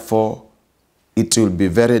 Therefore, it will be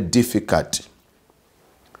very difficult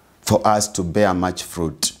for us to bear much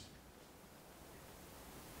fruit.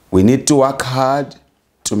 We need to work hard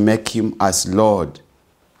to make Him as Lord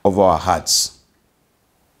of our hearts.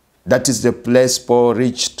 That is the place Paul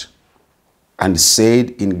reached and said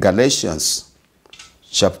in Galatians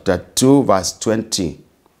chapter 2, verse 20,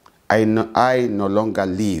 I no longer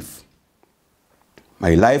live.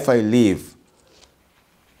 My life I live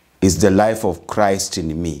is the life of Christ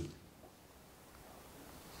in me.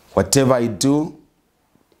 Whatever I do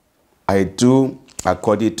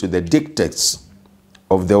according to the dictates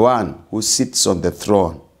of the one who sits on the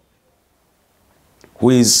throne,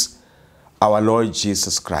 who is our Lord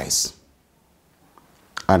Jesus Christ.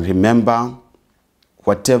 And remember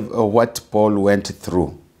what Paul went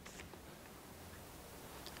through.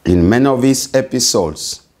 In many of his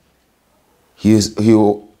episodes, he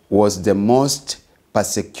was the most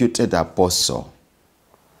persecuted apostle,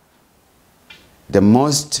 the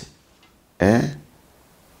most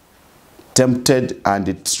tempted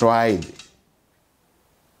and tried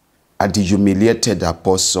and humiliated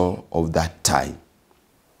apostle of that time.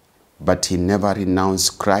 But he never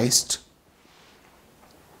renounced Christ.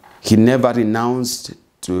 He never renounced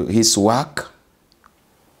to his work.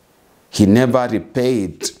 He never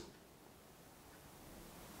repaid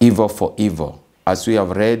evil for evil, as we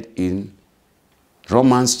have read in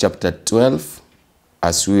Romans chapter 12,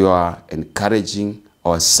 as we are encouraging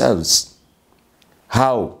ourselves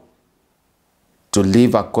how to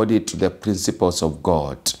live according to the principles of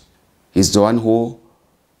God. He's the one who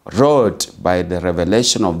wrote by the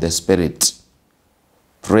revelation of the Spirit,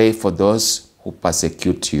 pray for those who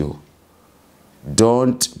persecute you.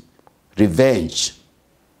 Don't revenge.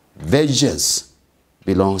 Vengeance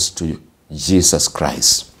belongs to Jesus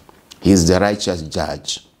Christ. He is the righteous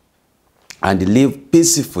judge. And live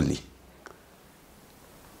peacefully.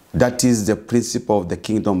 That is the principle of the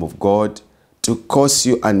kingdom of God, to cause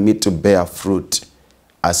you and me to bear fruit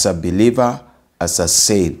as a believer, as a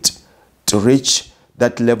saint. To reach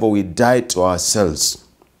that level, we die to ourselves.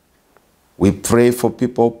 We pray for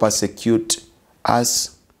people who persecute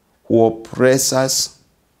us, who oppress us,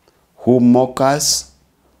 who mock us,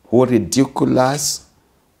 who ridicule us,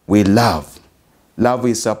 we love. Love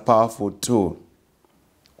is a powerful tool.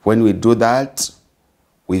 When we do that,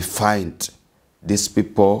 we find these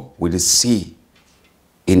people will see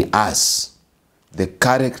in us the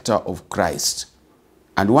character of Christ.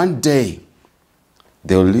 And one day,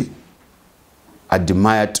 they will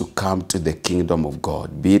admire to come to the kingdom of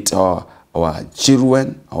God, be it our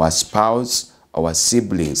children, our spouse, our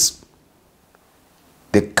siblings.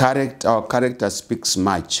 Our character speaks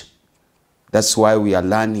much. That's why we are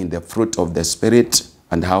learning the fruit of the Spirit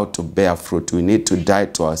and how to bear fruit. We need to die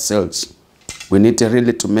to ourselves. We need to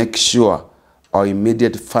really to make sure our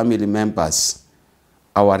immediate family members,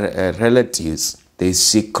 our relatives, they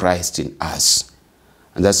see Christ in us.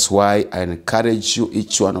 And that's why I encourage you,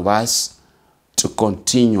 each one of us, to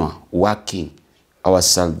continue working our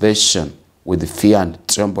salvation with fear and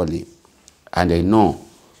trembling. And I know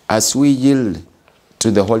as we yield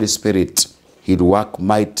to the Holy Spirit, He'll work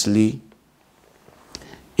mightily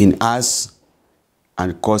in us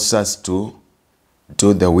and cause us to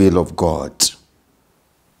do the will of God.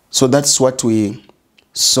 So that's what we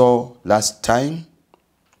saw last time.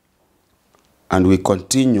 And we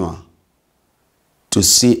continue to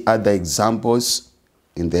see other examples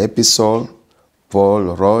in the epistle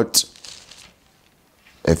Paul wrote.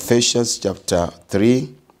 Ephesians chapter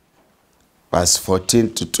 3, verse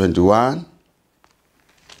 14 to 21.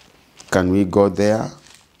 Can we go there?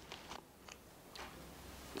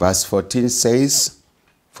 Verse 14 says,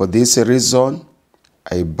 "For this reason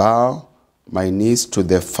I bow my knees to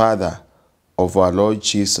the Father of our Lord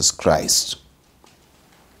Jesus Christ."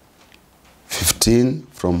 15,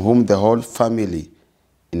 "From whom the whole family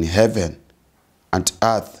in heaven and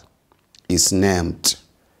earth is named."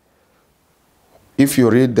 If you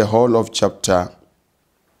read the whole of chapter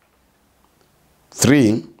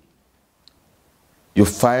 3, you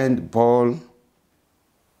find Paul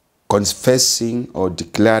confessing or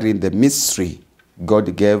declaring the mystery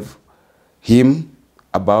God gave him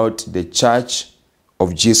about the church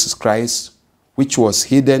of Jesus Christ, which was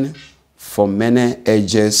hidden for many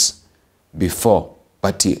ages before,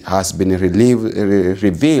 but it has been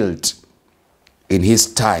revealed in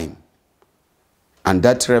his time. And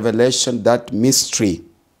that revelation, that mystery,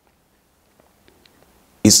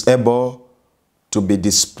 is able to be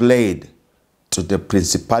displayed to the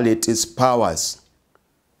principalities, powers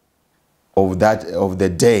of the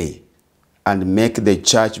day, and make the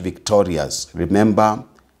church victorious. Remember,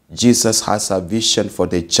 Jesus has a vision for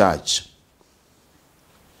the church.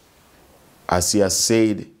 As he has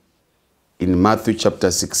said in Matthew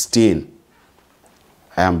chapter 16,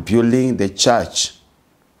 "I am building the church,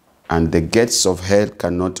 and the gates of hell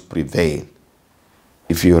cannot prevail."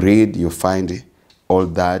 If you read, you find all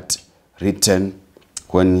that written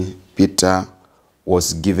when Peter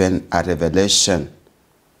was given a revelation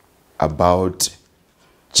about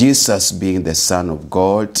Jesus being the Son of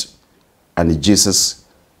God. And Jesus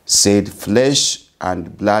said, "Flesh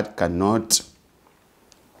and blood cannot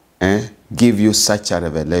give you such a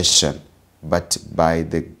revelation, but by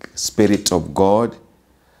the Spirit of God."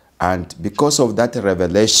 And because of that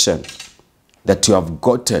revelation that you have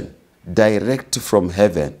gotten direct from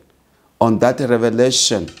heaven, on that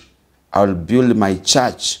revelation, I will build my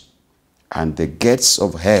church, and the gates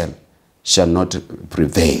of hell shall not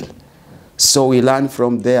prevail. So we learn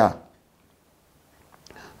from there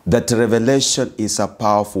that revelation is a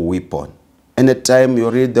powerful weapon. Anytime you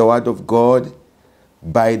read the Word of God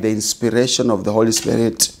by the inspiration of the Holy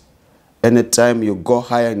Spirit, anytime you go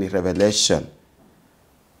higher in revelation,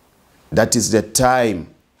 that is the time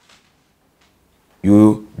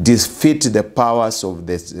you defeat the powers of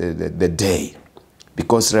the day,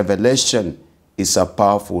 because revelation is a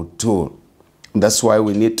powerful tool. That's why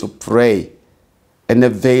we need to pray. Any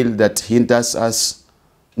veil that hinders us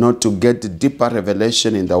not to get deeper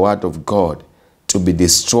revelation in the Word of God, to be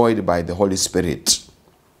destroyed by the Holy Spirit.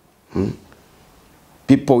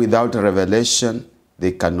 People without revelation,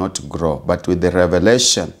 they cannot grow. But with the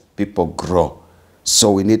revelation, people grow.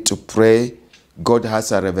 So we need to pray. God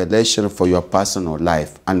has a revelation for your personal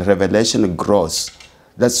life, and revelation grows.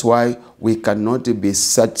 That's why we cannot be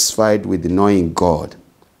satisfied with knowing God.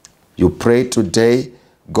 You pray today,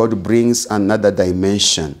 God brings another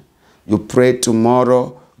dimension. You pray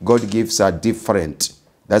tomorrow, God gives a different.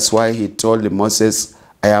 That's why he told Moses,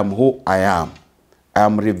 "I am who I am. I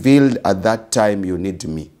am revealed at that time you need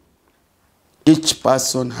me." Each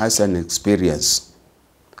person has an experience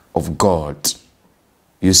of God.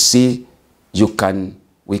 You see,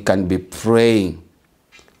 we can be praying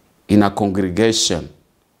in a congregation.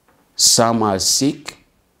 Some are sick.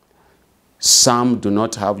 Some do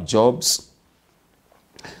not have jobs.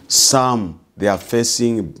 Some, they are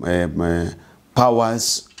facing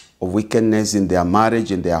powers of wickedness in their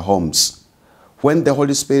marriage, in their homes. When the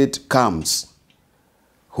Holy Spirit comes,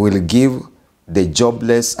 He will give the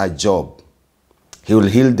jobless a job. He will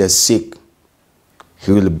heal the sick.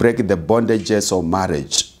 He will break the bondages of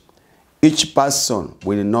marriage. Each person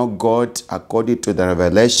will know God according to the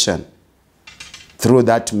revelation through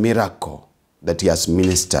that miracle that He has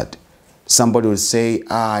ministered. Somebody will say,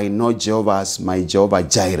 I know Jehovah as my Jehovah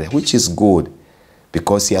Jireh, which is good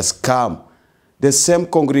because He has come. The same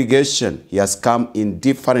congregation, He has come in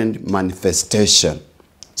different manifestation.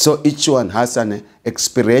 So each one has an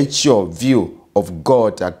experiential view of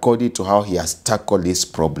God according to how He has tackled this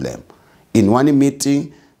problem. In one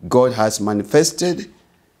meeting, God has manifested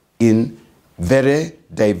in very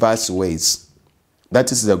diverse ways.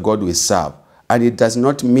 That is the God we serve. And it does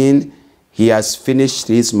not mean He has finished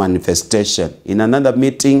His manifestation. In another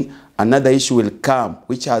meeting, another issue will come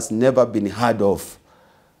which has never been heard of,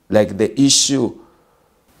 like the issue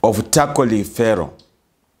of tackling Pharaoh.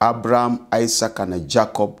 Abraham, Isaac, and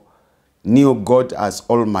Jacob knew God as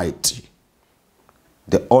Almighty.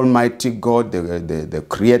 The Almighty God, the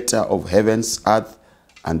creator of heavens, earth,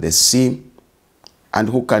 and the sea, and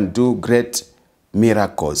who can do great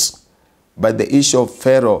miracles. But the issue of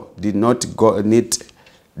Pharaoh did not need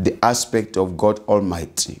the aspect of God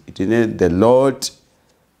Almighty. It needed the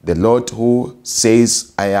Lord who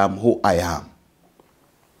says, I am who I am.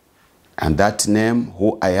 And that name,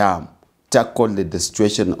 who I am, tackled the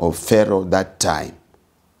situation of Pharaoh that time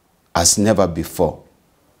as never before.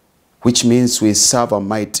 Which means we serve a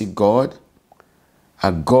mighty God,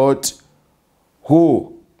 a God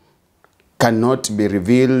who cannot be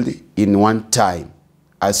revealed in one time.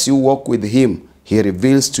 As you walk with Him, He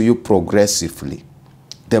reveals to you progressively.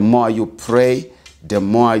 The more you pray, the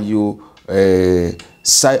more you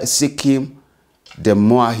seek Him, the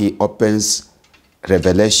more He opens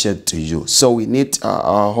revelation to you. So we need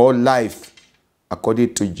our whole life,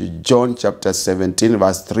 according to John chapter 17,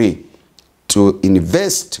 verse 3, to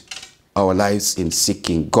invest our lives in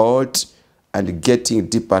seeking God and getting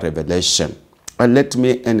deeper revelation. And let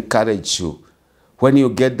me encourage you, when you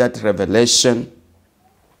get that revelation,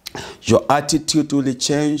 your attitude will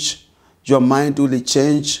change, your mind will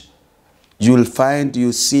change, you will find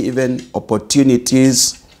you see even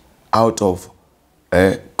opportunities out of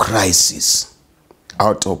a crisis,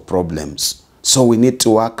 out of problems. So we need to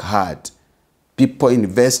work hard. People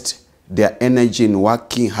invest their energy in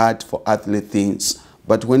working hard for earthly things,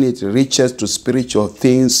 but when it reaches to spiritual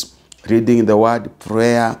things, reading the word,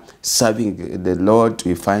 prayer, serving the Lord,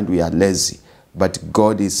 we find we are lazy. But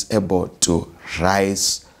God is able to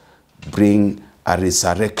rise, bring a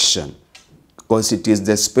resurrection. Because it is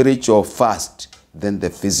the spiritual first, then the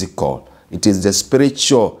physical. It is the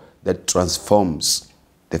spiritual that transforms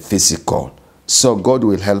the physical. So God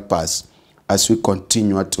will help us as we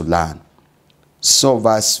continue to learn. So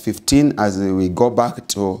verse 15, as we go back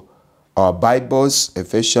to our Bibles,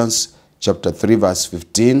 Ephesians chapter 3, verse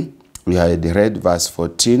 15, we had read verse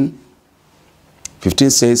 14. 15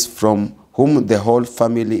 says, from whom the whole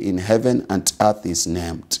family in heaven and earth is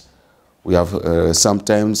named. We have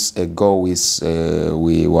sometimes ago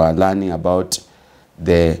we were learning about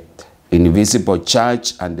the invisible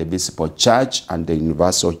church and the visible church and the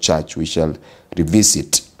universal church. We shall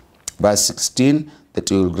revisit. Verse 16, that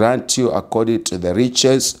He will grant you according to the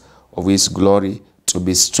riches of His glory to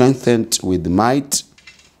be strengthened with might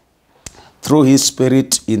through His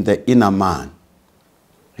Spirit in the inner man.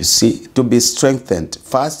 You see, to be strengthened.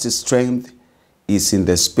 First strength is in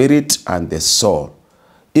the spirit and the soul.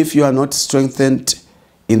 If you are not strengthened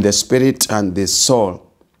in the spirit and the soul,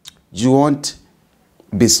 you won't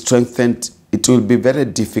be strengthened. It will be very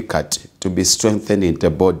difficult to be strengthened in the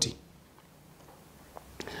body.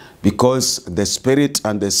 Because the spirit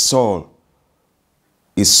and the soul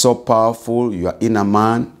is so powerful. Your inner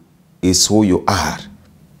man is who you are.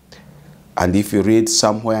 And if you read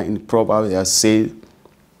somewhere in Proverbs, they say,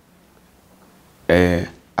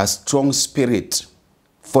 a strong spirit,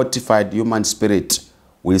 fortified human spirit,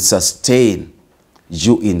 will sustain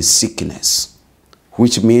you in sickness.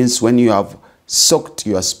 Which means when you have soaked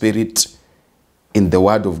your spirit in the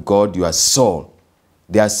word of God, your soul,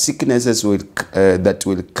 there are sicknesses that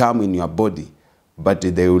will come in your body, but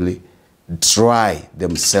they will dry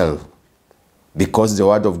themselves because the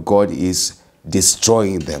word of God is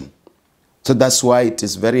destroying them. So that's why it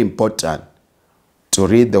is very important to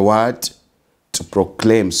read the word, to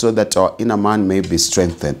proclaim, so that our inner man may be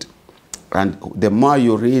strengthened. And the more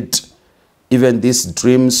you read, even these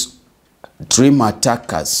dreams, dream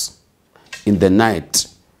attackers in the night,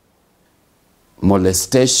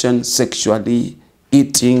 molestation, sexually,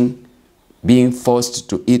 eating, Being forced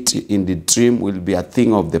to eat in the dream will be a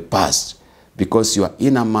thing of the past because your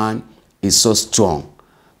inner man is so strong.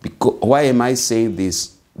 Because, why am I saying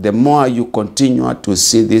this? The more you continue to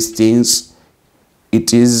see these things,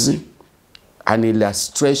 it is an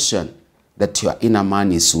illustration that your inner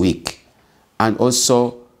man is weak. And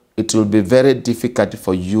also, it will be very difficult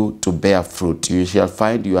for you to bear fruit. You shall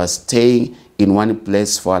find you are staying in one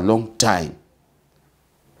place for a long time.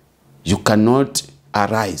 You cannot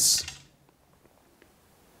arise.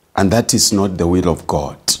 And that is not the will of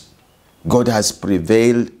God. God has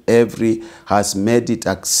prevailed, has made it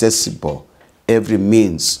accessible, every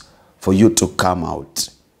means for you to come out.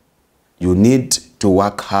 You need to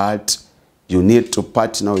work hard. You need to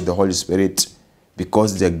partner with the Holy Spirit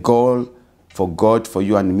because the goal for God, for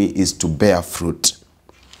you and me, is to bear fruit.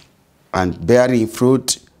 And bearing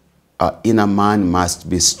fruit, our inner man must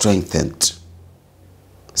be strengthened.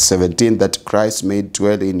 17, that Christ may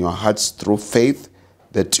dwell in your hearts through faith,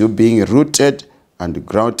 that you being rooted and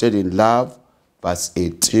grounded in love, verse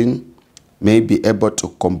 18, may be able to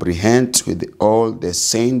comprehend with all the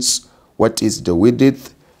saints what is the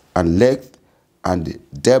width and length and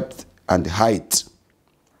depth and height.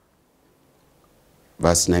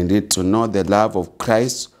 Verse 19, to know the love of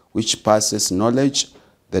Christ which passes knowledge,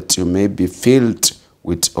 that you may be filled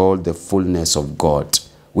with all the fullness of God.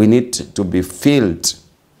 We need to be filled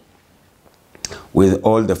with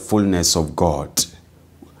all the fullness of God.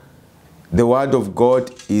 The word of God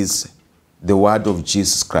is the word of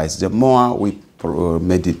Jesus Christ. The more we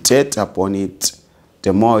meditate upon it,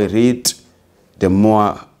 the more we read, the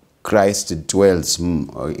more Christ dwells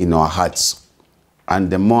in our hearts. And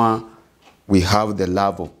the more we have the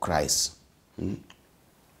love of Christ.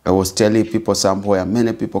 I was telling people somewhere,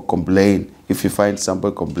 many people complain. If you find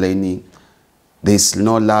somebody complaining, there is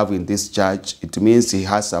no love in this church, it means he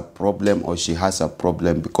has a problem or she has a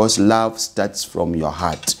problem, because love starts from your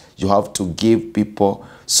heart. You have to give people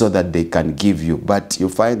so that they can give you. But you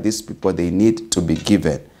find these people, they need to be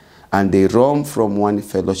given. And they roam from one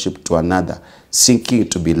fellowship to another, seeking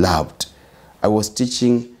to be loved. I was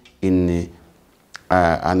teaching in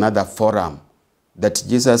another forum that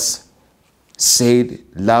Jesus said,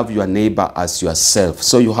 love your neighbor as yourself.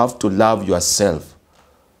 So you have to love yourself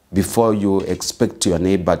before you expect your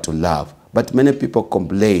neighbor to love. But many people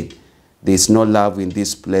complain, there is no love in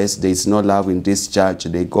this place, there is no love in this church.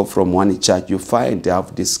 They go from one church, you find they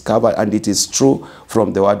have discovered, and it is true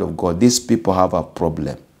from the word of God, these people have a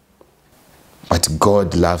problem. But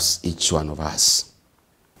God loves each one of us.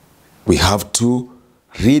 We have to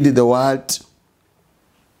read the word.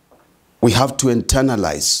 We have to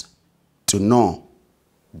internalize to know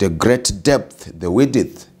the great depth, the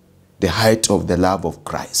width, the height of the love of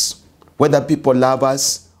Christ. Whether people love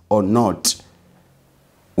us or not,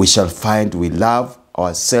 we shall find we love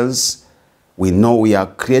ourselves. We know we are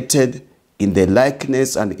created in the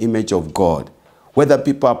likeness and image of God. Whether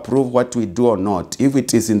people approve what we do or not, if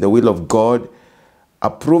it is in the will of God,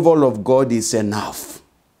 approval of God is enough.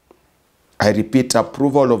 I repeat,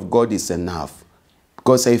 approval of God is enough.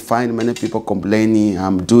 Because I find many people complaining,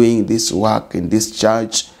 I'm doing this work in this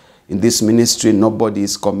church, in this ministry, nobody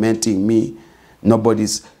is commenting me,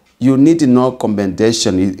 nobody's... You need no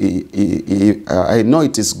commendation. I know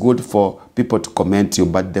it is good for people to comment you,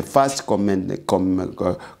 but the first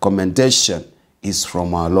commendation is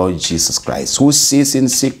from our Lord Jesus Christ, who sees in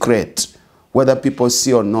secret, whether people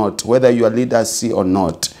see or not, whether your leaders see or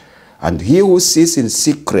not. And he who sees in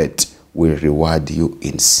secret will reward you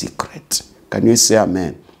in secret. Can you say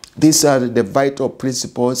amen? These are the vital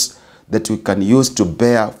principles that we can use to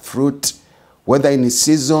bear fruit, whether in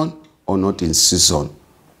season or not in season,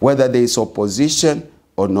 whether there is opposition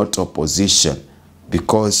or not opposition,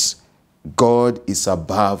 because God is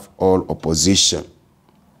above all opposition.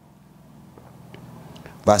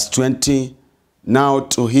 Verse 20, now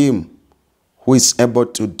to him who is able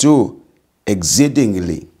to do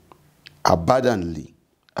exceedingly, abundantly,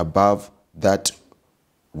 above that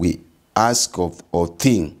we ask of or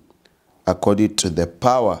think, according to the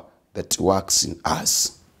power that works in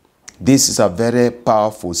us. This is a very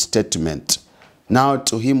powerful statement. Now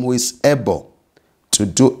to him who is able to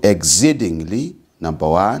do exceedingly, number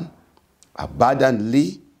one,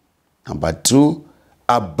 abundantly, number two,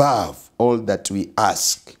 above all that we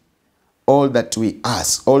ask. All that we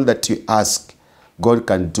ask, all that you ask, God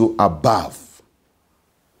can do above.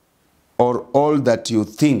 Or all that you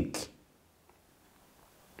think.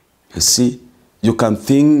 You see, you can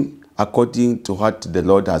think according to what the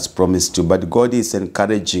Lord has promised you, but God is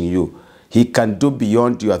encouraging you. He can do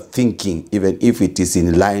beyond your thinking, even if it is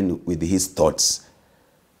in line with his thoughts.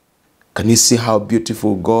 Can you see how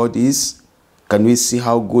beautiful God is? Can we see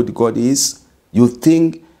how good God is? You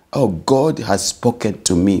think, oh, God has spoken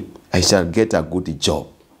to me. I shall get a good job.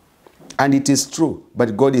 And it is true.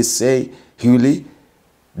 But God is saying, He will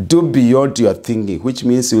do beyond your thinking, which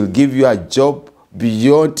means He will give you a job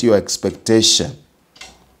beyond your expectation,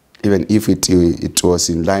 even if it was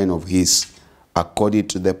in line of His, according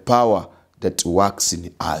to the power that works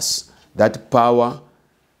in us. That power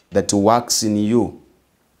that works in you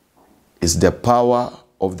is the power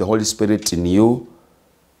of the Holy Spirit in you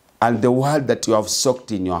and the word that you have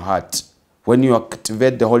soaked in your heart. When you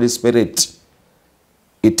activate the Holy Spirit,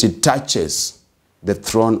 it touches the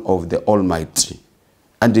throne of the Almighty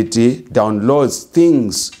and it downloads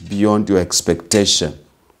things beyond your expectation,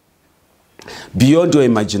 beyond your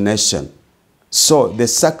imagination. So the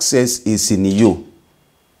success is in you.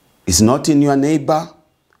 It's not in your neighbor.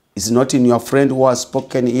 It's not in your friend who has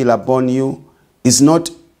spoken ill upon you. It's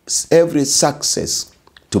not every success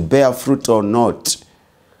to bear fruit or not.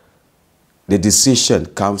 The decision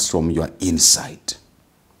comes from your inside.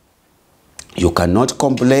 You cannot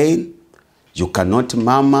complain. You cannot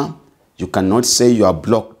murmur. You cannot say you are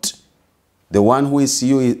blocked. The one who is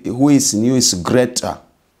in you is greater.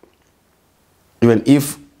 Even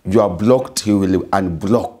if you are blocked, He will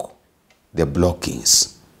unblock the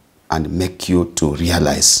blockings and make you to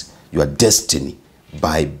realize your destiny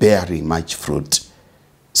by bearing much fruit.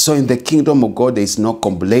 So in the kingdom of God, there is no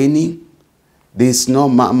complaining. There is no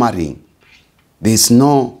murmuring. There is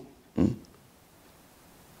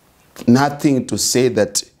nothing to say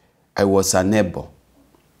that I was unable.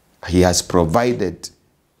 He has provided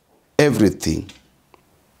everything.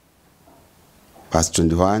 Verse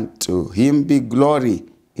 21, to Him be glory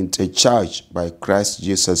in the church by Christ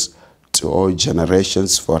Jesus to all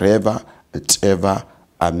generations forever and ever.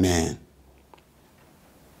 Amen.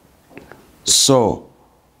 So,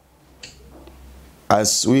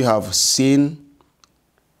 as we have seen,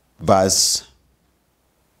 verse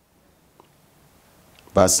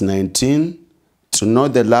 19, to know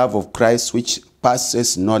the love of Christ which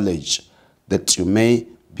passes knowledge, that you may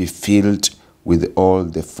be filled with all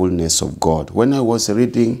the fullness of God. When I was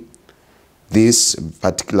reading this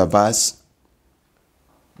particular verse,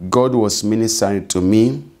 God was ministering to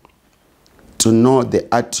me to know the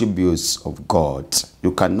attributes of God.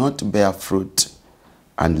 You cannot bear fruit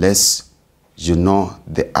unless you know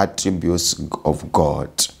the attributes of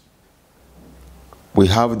God. We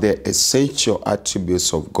have the essential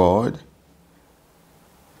attributes of God.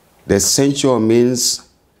 The essential means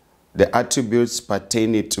the attributes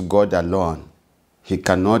pertaining to God alone. He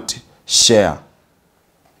cannot share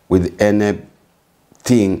with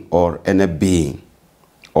anything or any being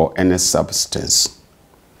or any substance.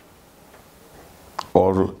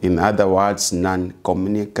 Or in other words,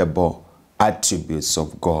 non-communicable attributes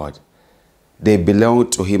of God. They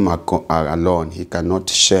belong to Him alone. He cannot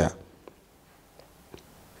share.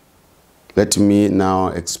 Let me now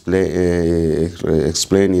explain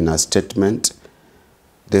in a statement.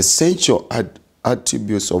 The essential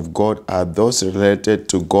attributes of God are those related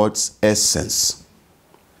to God's essence.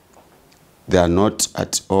 They are not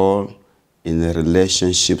at all in the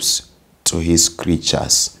relationships to His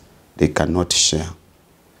creatures. They cannot share.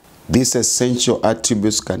 These essential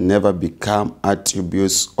attributes can never become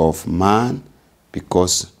attributes of man,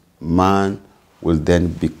 because man will then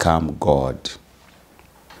become God.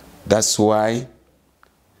 That's why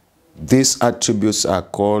these attributes are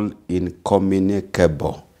called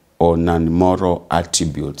incommunicable or non-moral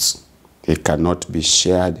attributes. They cannot be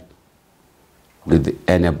shared with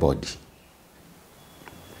anybody.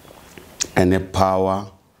 Any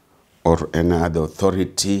power or any other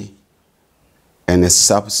authority, any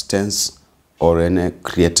substance or any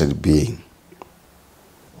created being.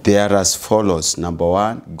 They are as follows. Number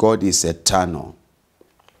one, God is eternal.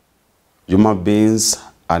 Human beings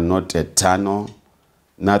are not eternal.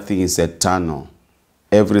 Nothing is eternal.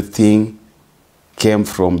 Everything came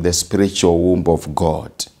from the spiritual womb of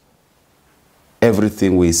God.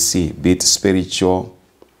 Everything we see, be it spiritual,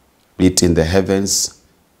 be it in the heavens,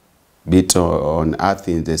 be it on earth,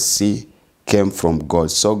 in the sea, came from God.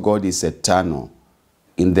 So God is eternal.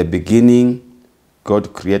 In the beginning,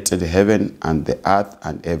 God created heaven and the earth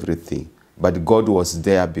and everything. But God was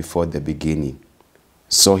there before the beginning.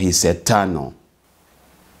 So He's eternal.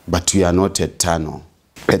 But we are not eternal.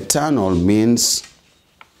 Eternal means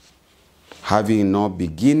having no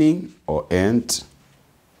beginning or end.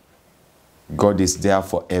 God is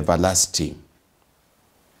therefore everlasting.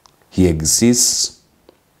 He exists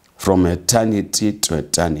from eternity to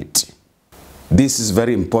eternity. This is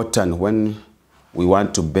very important when we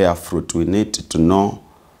want to bear fruit. We need to know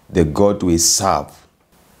the God we serve.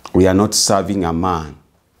 We are not serving a man.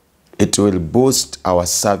 It will boost our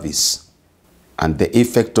service. And the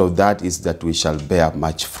effect of that is that we shall bear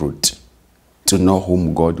much fruit to know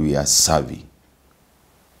whom God we are serving.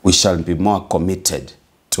 We shall be more committed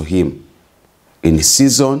to him in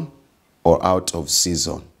season or out of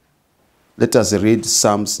season. Let us read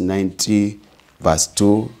Psalms 90 verse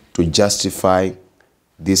 2 to justify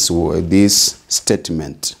this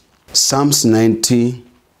statement. Psalms 90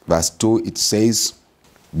 verse 2, it says,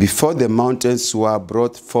 "Before the mountains were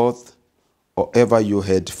brought forth, or ever you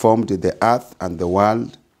had formed the earth and the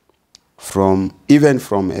world, even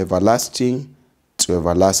from everlasting to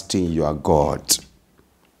everlasting you are God."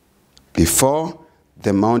 Before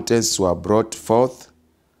the mountains were brought forth,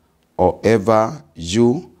 or ever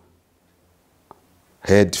you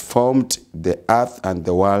had formed the earth and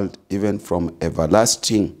the world, even from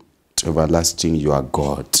everlasting to everlasting you are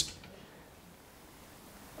God.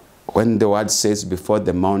 When the word says before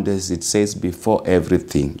the mountains, it says before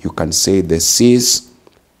everything. You can say the seas,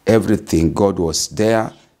 everything. God was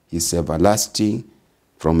there. He's everlasting.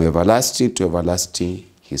 From everlasting to everlasting,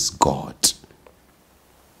 he's God.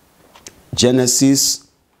 Genesis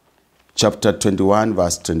chapter 21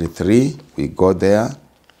 verse 23, we go there.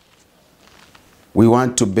 We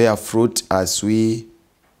want to bear fruit as we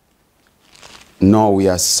know we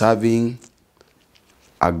are serving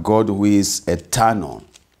a God who is eternal.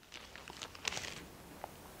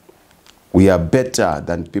 We are better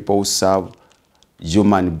than people who serve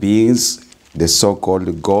human beings, the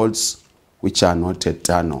so-called gods, which are not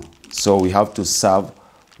eternal. So we have to serve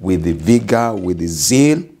with the vigor, with the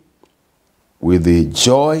zeal, with the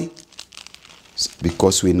joy,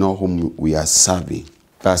 because we know whom we are serving.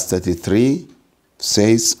 Verse 33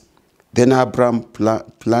 says, "Then Abraham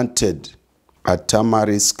planted a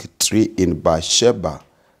tamarisk tree in Beersheba,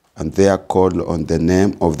 and there called on the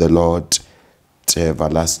name of the Lord, the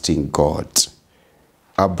everlasting God."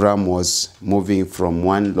 Abraham was moving from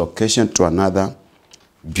one location to another,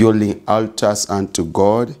 building altars unto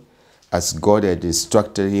God, as God had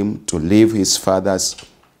instructed him to leave his father's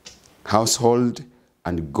household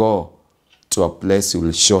and go to a place he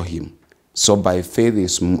will show him. So by faith he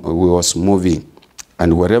was moving,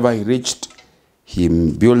 and wherever he reached, he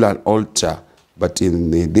built an altar. But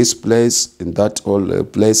in this place, in that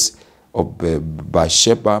old place of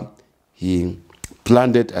Beersheba, he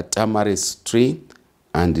planted a tamarisk tree,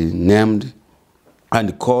 and he named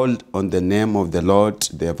and called on the name of the Lord,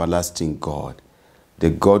 the everlasting God, the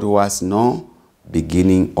God who has no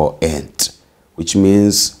beginning or end, which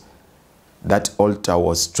means that altar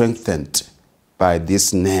was strengthened by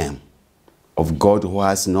this name of God who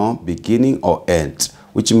has no beginning or end,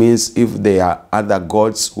 which means if there are other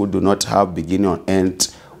gods who do not have beginning or end,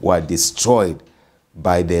 were destroyed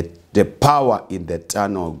by the power in the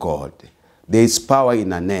eternal God. There is power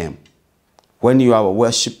in a name. When you are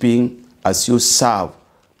worshiping, as you serve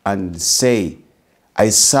and say, "I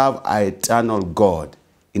serve an eternal God,"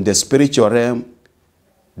 in the spiritual realm,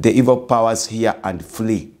 the evil powers hear and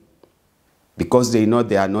flee, because they know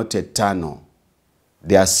they are not eternal.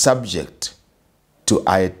 They are subject to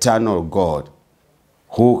an eternal God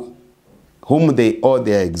whom they owe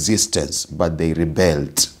their existence, but they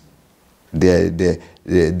rebelled.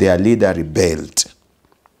 Their leader rebelled.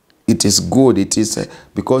 It is good. It is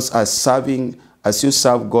because as you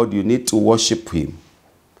serve God, you need to worship him.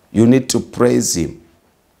 You need to praise him.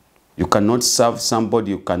 You cannot serve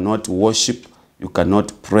somebody, you cannot worship, you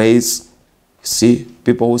cannot praise. See,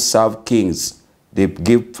 people who serve kings, they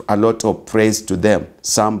give a lot of praise to them.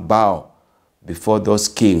 Some bow before those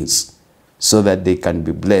kings so that they can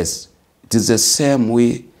be blessed. It is the same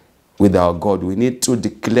way with our God. We need to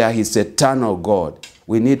declare he's eternal God.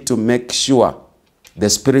 We need to make sure the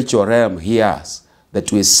spiritual realm hears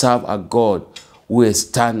that we serve a God who is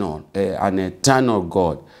eternal, an eternal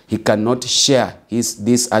God. He cannot share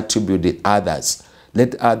this attribute with others.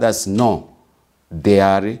 Let others know they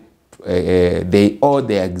owe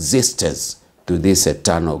their existence to this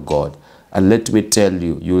eternal God. And let me tell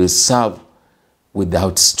you, you will serve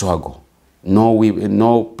without struggle.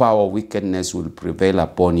 No power of wickedness will prevail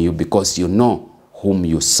upon you, because you know whom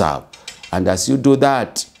you serve. And as you do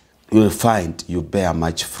that, you will find you bear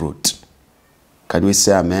much fruit. Can we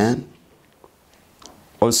say amen?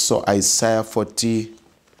 Also, Isaiah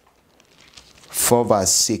 44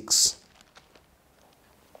 verse 6.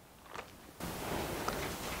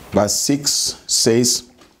 Verse 6 says,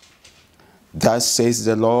 "Thus says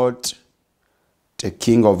the Lord, the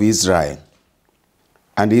King of Israel,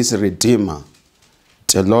 and his Redeemer,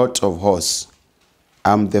 the Lord of hosts,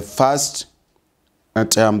 I am the first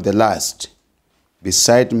and I am the last.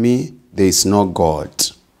 Beside me there is no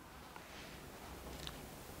God."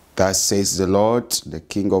 Thus says the Lord, the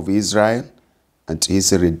King of Israel, and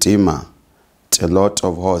his Redeemer, the Lord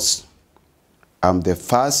of hosts. I am the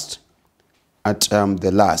first and I am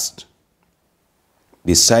the last.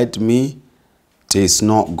 Beside me, there is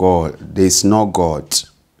no God. There is no God.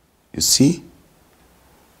 You see?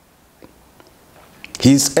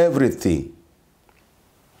 He is everything.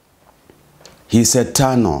 He is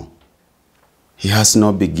eternal. He has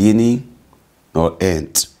no beginning nor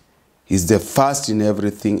end. He is the first in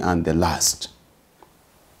everything and the last.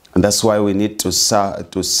 And that's why we need to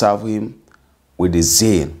serve him with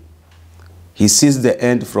zeal. He sees the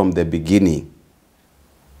end from the beginning.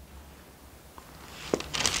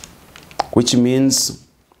 Which means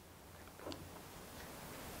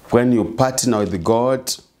when you partner with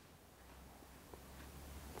God,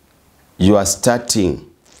 you are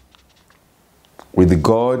starting with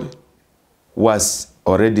God who has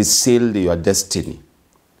already sealed your destiny.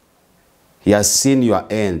 He has seen your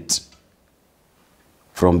end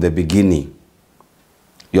from the beginning.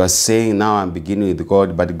 You are saying, now I'm beginning with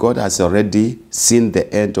God, but God has already seen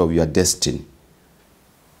the end of your destiny.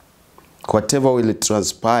 Whatever will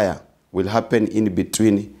transpire will happen in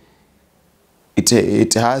between.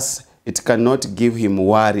 It cannot give him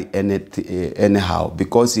worry anyhow,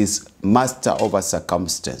 because he's master over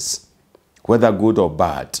circumstance, whether good or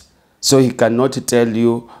bad. So he cannot tell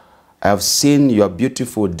you, I have seen your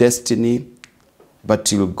beautiful destiny,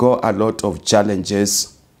 but you'll go a lot of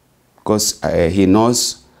challenges, because he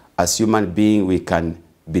knows as human being we can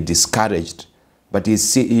be discouraged. But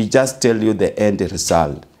he just tell you the end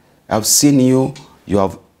result. I've seen you, you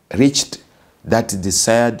have reached that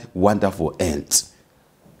desired wonderful end.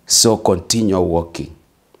 So continue walking.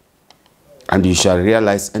 And you shall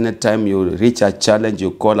realize anytime you reach a challenge,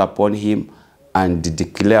 you call upon him and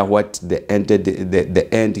declare what the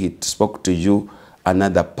end he spoke to you,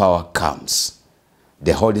 another power comes.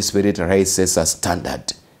 The Holy Spirit raises a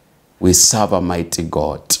standard. We serve a mighty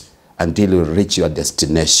God until you reach your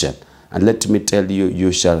destination. And let me tell you,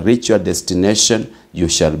 you shall reach your destination, you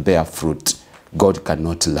shall bear fruit. God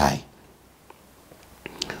cannot lie.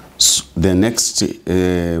 So the next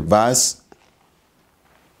verse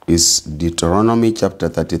is Deuteronomy chapter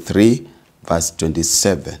 33, verse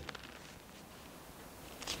 27.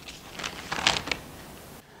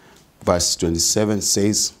 Verse 27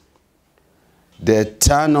 says, the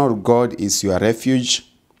eternal God is your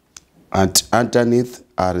refuge, and underneath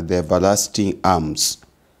are the everlasting arms.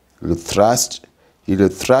 He will thrust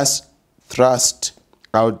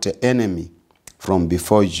out the enemy from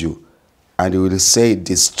before you, and he will say,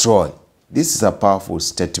 destroy. This is a powerful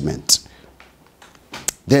statement.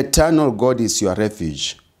 The eternal God is your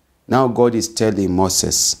refuge. Now God is telling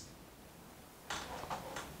Moses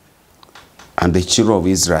and the children of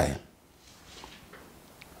Israel,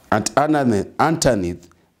 and underneath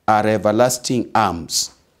are everlasting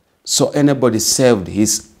arms. So anybody saved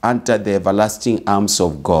is under the everlasting arms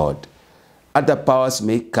of God. Other powers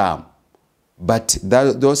may come, but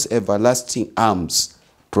those everlasting arms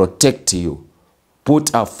protect you.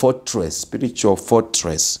 Put a fortress, spiritual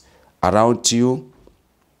fortress, around you.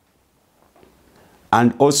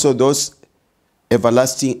 And also those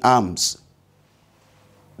everlasting arms,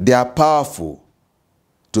 they are powerful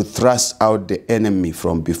to thrust out the enemy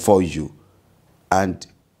from before you, and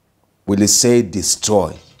will say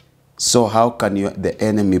destroy. So how can the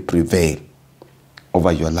enemy prevail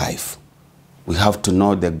over your life? We have to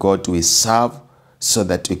know the God we serve so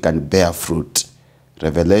that we can bear fruit.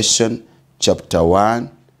 Revelation chapter 1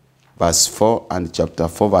 verse 4 and chapter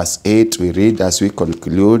 4 verse 8 we read as we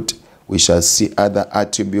conclude. We shall see other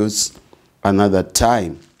attributes another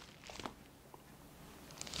time.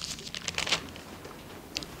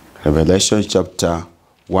 Revelation chapter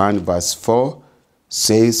 1 verse 4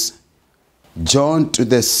 says, John to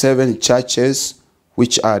the 7 churches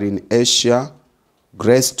which are in Asia,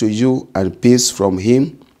 grace to you and peace from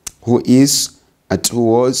him who is and who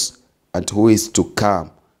was and who is to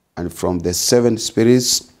come, and from the 7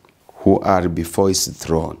 spirits who are before his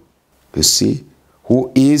throne. You see,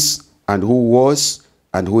 who is and who was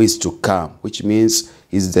and who is to come, which means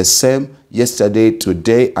he's the same yesterday,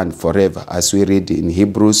 today, and forever. As we read in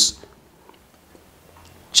Hebrews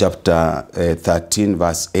chapter 13,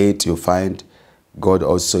 verse 8, you find God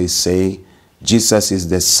also is saying, Jesus is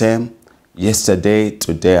the same yesterday,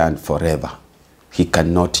 today, and forever. He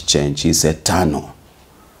cannot change. He's eternal.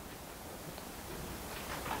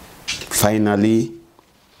 Finally,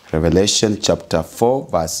 Revelation chapter 4,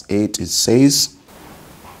 verse 8, it says,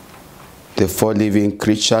 the 4 living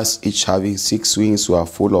creatures, each having 6 wings, were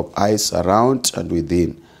full of eyes around and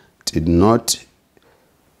within, did not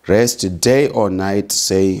rest day or night,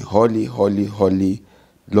 saying, Holy, holy, holy,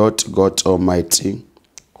 Lord God Almighty,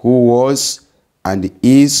 who was and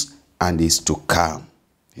is to come.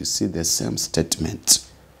 You see the same statement.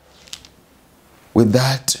 With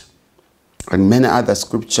that and many other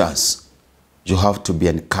scriptures, you have to be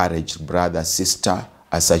encouraged, brother, sister,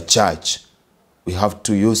 as a church. We have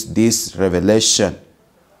to use this revelation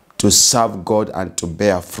to serve God and to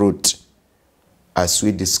bear fruit as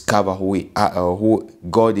we discover who we are, or who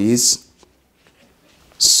God is,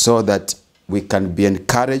 so that we can be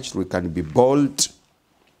encouraged, we can be bold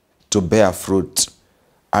to bear fruit.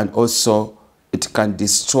 And also, it can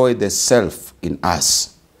destroy the self in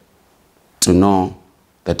us to know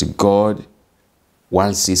that God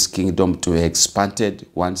wants his kingdom to be expanded,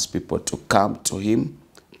 wants people to come to him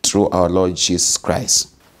through our Lord Jesus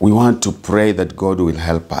Christ. We want to pray that God will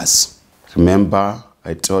help us. Remember,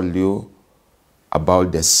 I told you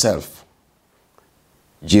about the self.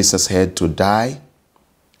 Jesus had to die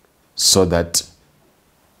so that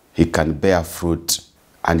he can bear fruit.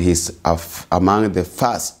 And he's among the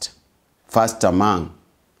first among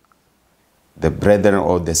the brethren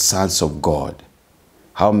or the sons of God.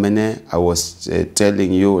 How many, I was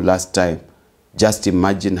telling you last time, just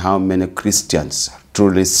imagine how many Christians are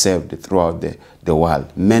truly saved throughout the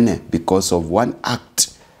world. Many, because of one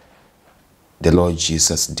act the Lord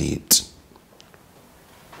Jesus did.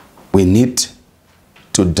 We need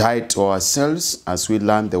to die to ourselves as we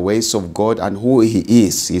learn the ways of God and who he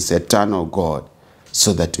is. He's eternal God,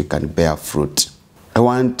 so that we can bear fruit. I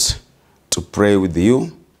want to pray with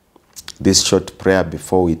you this short prayer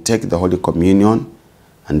before we take the Holy Communion.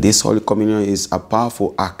 And this Holy Communion is a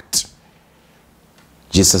powerful act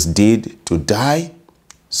Jesus did to die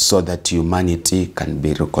so that humanity can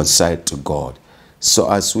be reconciled to God. So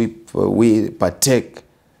as we partake,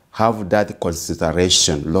 have that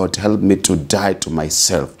consideration. Lord, help me to die to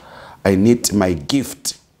myself. I need my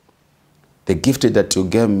gift, the gift that you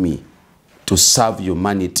gave me to serve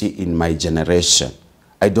humanity in my generation.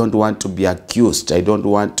 I don't want to be accused. I don't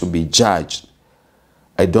want to be judged.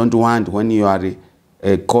 I don't want, when you are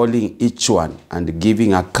calling each one and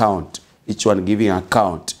giving account, each one giving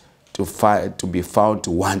account, to be found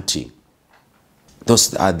wanting.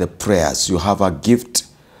 Those are the prayers. You have a gift.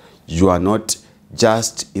 You are not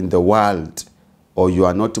just in the world, or you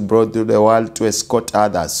are not brought to the world to escort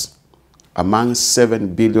others. Among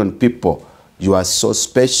 7 billion people, you are so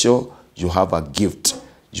special. You have a gift.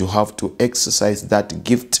 You have to exercise that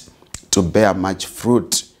gift to bear much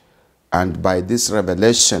fruit. And by this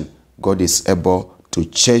revelation, God is able to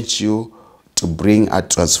change you, to bring a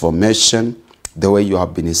transformation, the way you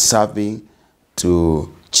have been serving,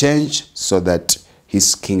 to change so that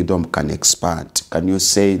his kingdom can expand. Can you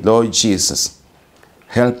say, Lord Jesus,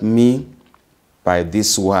 help me by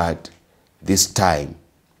this word, this time.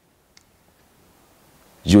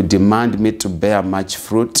 You demand me to bear much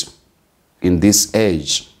fruit in this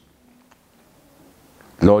age.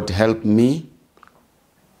 Lord, help me.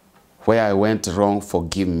 Where I went wrong,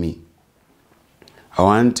 forgive me. I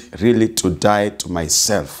want really to die to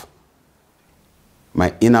myself.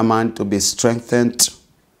 My inner man to be strengthened,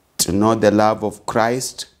 to know the love of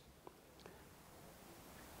Christ,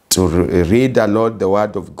 to read, Lord, the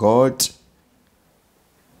word of God,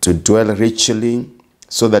 to dwell richly,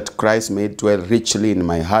 so that Christ may dwell richly in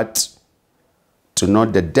my heart, to know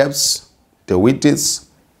the depths, the widths,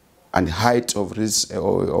 and height of his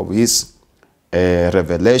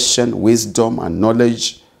revelation, wisdom, and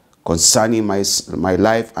knowledge concerning my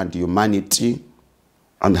life and humanity,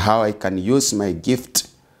 and how I can use my gift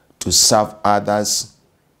to serve others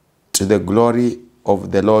to the glory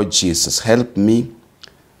of the Lord Jesus. Help me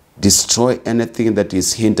destroy anything that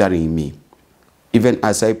is hindering me. Even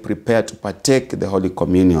as I prepare to partake the Holy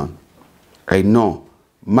Communion, I know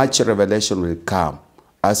much revelation will come.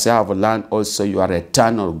 As I have learned also, you are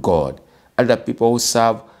eternal God. Other people who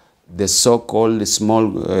serve the so-called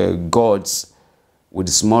small gods with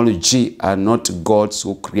small g are not gods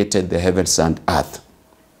who created the heavens and earth.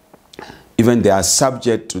 Even they are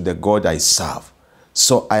subject to the God I serve.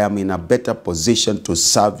 So I am in a better position to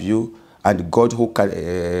serve you, and God who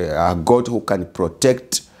can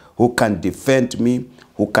protect, who can defend me,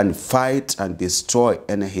 who can fight and destroy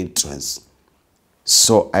any hindrance.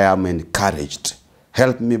 So I am encouraged.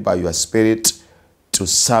 Help me by your Spirit to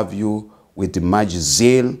serve you with much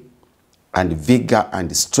zeal and vigor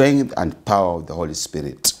and strength and power of the Holy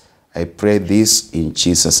Spirit. I pray this in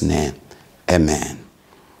Jesus' name. Amen.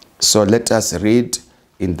 So let us read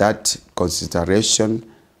in that consideration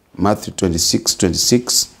Matthew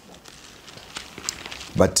 26:26.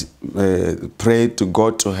 But pray to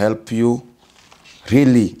God to help you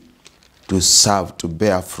really to serve, to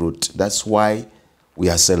bear fruit. That's why we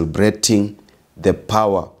are celebrating the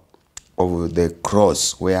power of the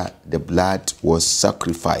cross where the blood was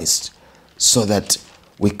sacrificed so that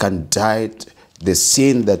we can die. The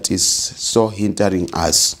sin that is so hindering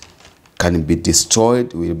us can be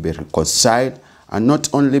destroyed, will be reconciled, and not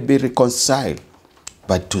only be reconciled,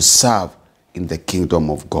 but to serve in the kingdom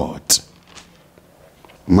of God.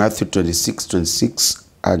 Matthew 26:26,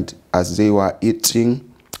 and as they were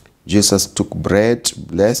eating, Jesus took bread,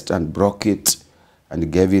 blessed and broke it,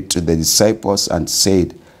 and gave it to the disciples and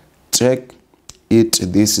said, "Take, eat,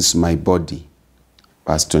 this is my body."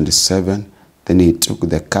 Verse 27, then he took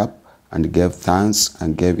the cup and gave thanks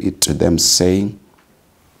and gave it to them, saying,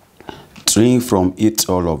 "Drink from it,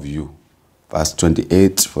 all of you." Verse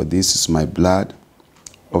 28, "For this is my blood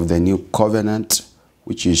of the new covenant,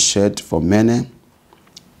 which is shed for many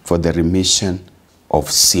for the remission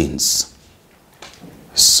of sins."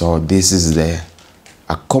 So this is the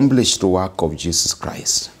accomplished work of Jesus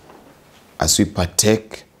Christ. As we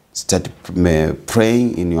partake, start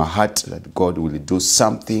praying in your heart that God will do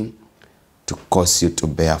something to cause you to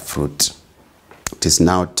bear fruit. It is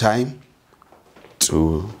now time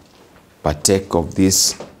to partake of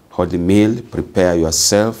this holy meal. Prepare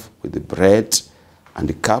yourself with the bread and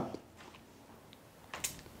the cup,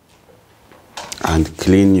 and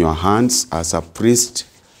clean your hands as a priest,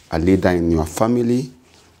 a leader in your family,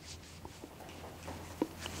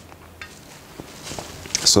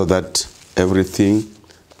 so that everything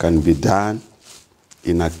can be done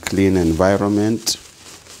in a clean environment,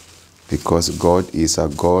 because God is a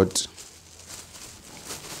God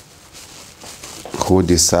who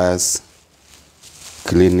desires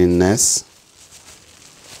cleanliness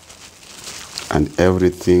and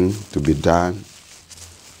everything to be done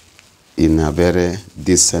in a very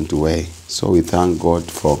decent way. So we thank God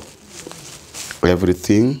for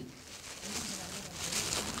everything.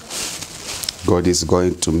 God is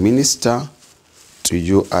going to minister to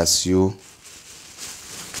you as you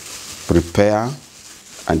prepare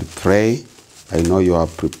and pray. I know you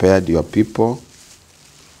have prepared your people,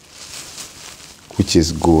 which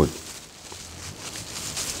is good.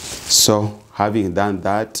 So, having done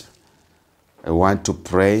that, I want to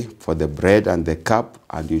pray for the bread and the cup,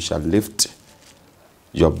 and you shall lift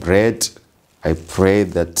your bread. I pray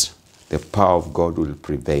that the power of God will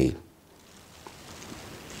prevail.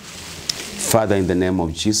 Father, in the name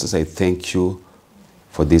of Jesus, I thank you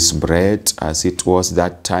for this bread. As it was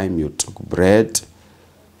that time you took bread,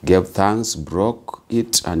 gave thanks, broke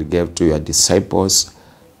it, and gave to your disciples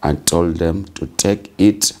and told them to take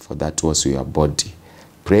it, for that was your body.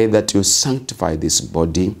 Pray that you sanctify this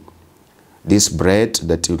body, this bread,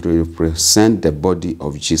 that it will represent the body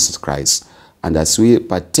of Jesus Christ. And as we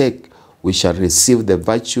partake, we shall receive the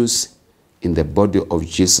virtues in the body of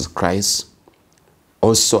Jesus Christ.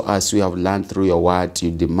 Also, as we have learned through your word,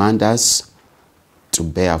 you demand us to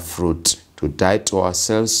bear fruit, to die to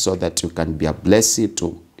ourselves so that you can be a blessing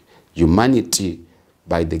to humanity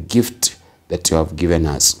by the gift that you have given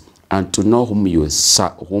us, and to know whom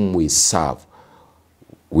we serve.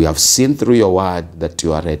 We have seen through your word that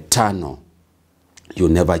you are eternal. You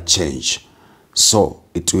never change. So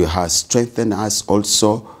it will have strengthened us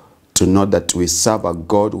also to know that we serve a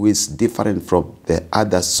God who is different from the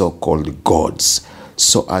other so-called gods.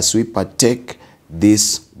 So as we partake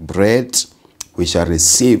this bread, we shall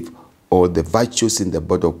receive all the virtues in the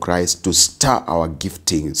body of Christ to stir our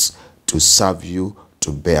giftings, to serve you,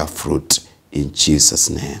 to bear fruit. In Jesus'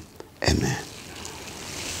 name, amen.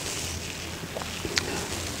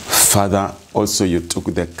 Father, also you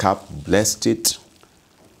took the cup, blessed it,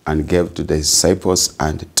 and gave to the disciples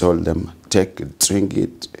and told them, take, drink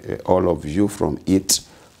it, all of you from it,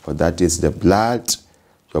 for that is the blood,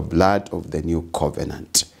 your blood of the new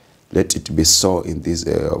covenant. Let it be so in this,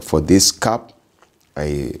 for this cup.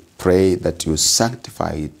 I pray that you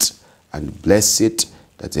sanctify it and bless it,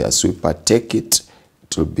 that as we partake it,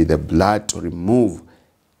 it will be the blood to remove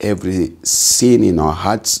every sin in our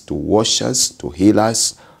hearts, to wash us, to heal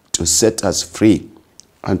us, to set us free,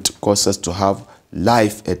 and to cause us to have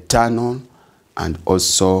life eternal, and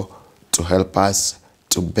also to help us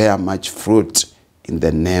to bear much fruit in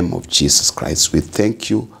the name of Jesus Christ. We thank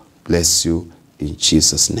you, bless you, in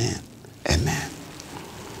Jesus' name. Amen.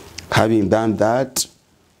 Having done that,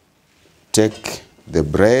 take the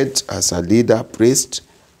bread as a leader, priest,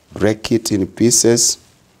 break it in pieces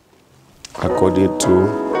according to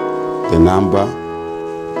the number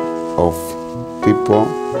of people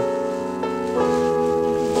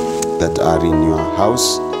that are in your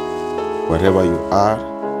house, wherever you are.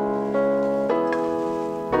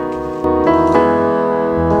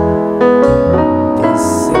 This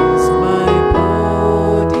is my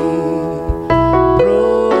body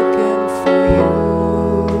broken for you.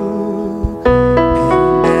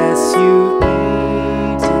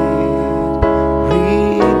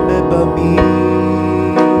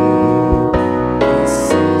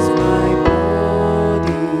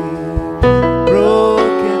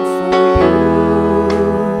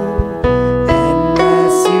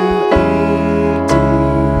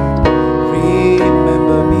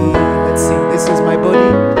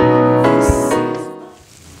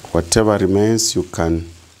 Whatever remains, you can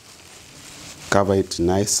cover it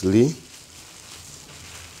nicely.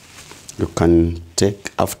 You can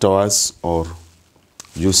take afterwards or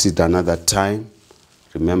use it another time.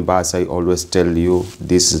 Remember, as I always tell you,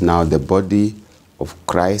 this is now the body of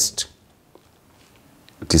Christ.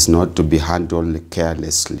 It is not to be handled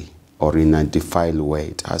carelessly or in a defiled way.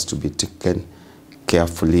 It has to be taken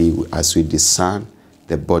carefully as we discern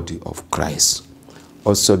the body of Christ.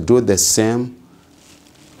 Also do the same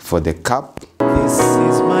for the cup. This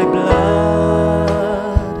is my blood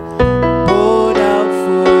poured out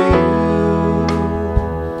for you,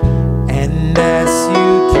 and as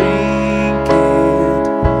you drink it,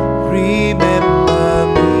 remember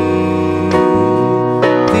me.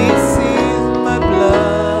 This is my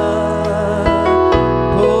blood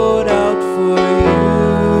poured out for you,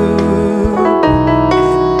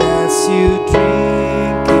 and as you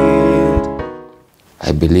drink it.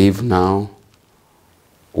 I believe now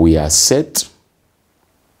we are set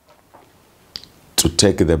to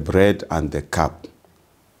take the bread and the cup.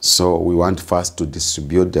 So we want first to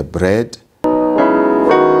distribute the bread.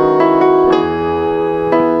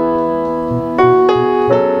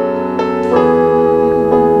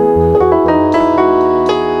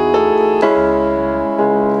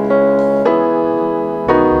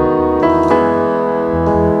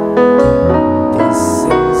 This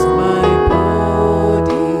is my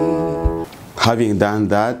body. Having done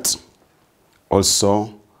that,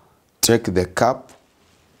 also take the cup,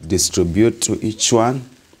 distribute to each one,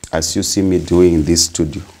 as you see me doing in this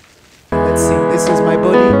studio. Let's sing. This is my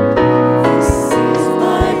body. This is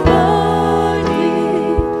my body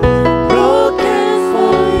broken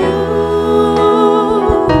for you,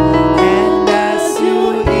 and as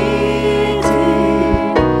you eat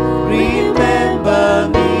it, remember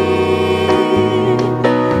me.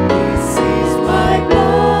 This is my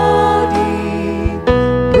body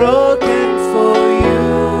broken for you.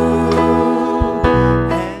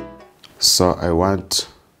 And So I want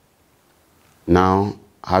now,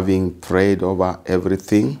 having prayed over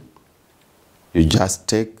everything, you just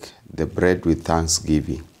take the bread with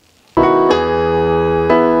thanksgiving.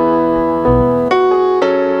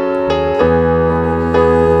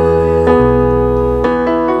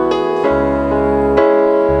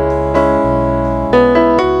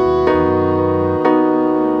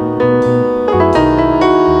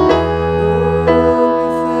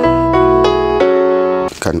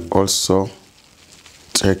 You can also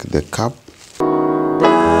take the cup.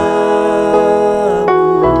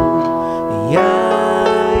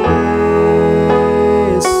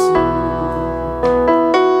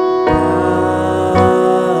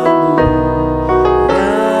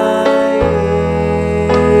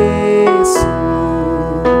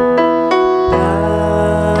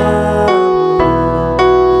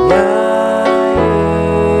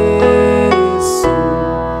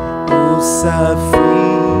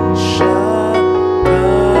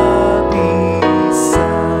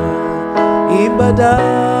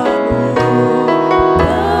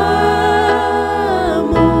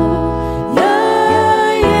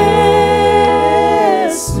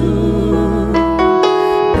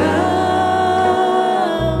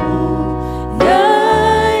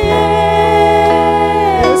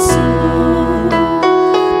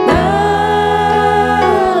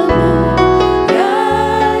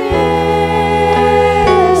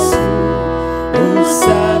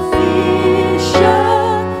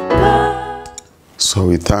 So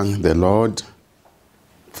we thank the Lord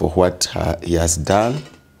for what He has done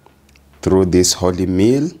through this holy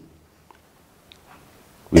meal.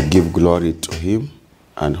 We give glory to Him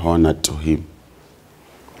and honor to Him.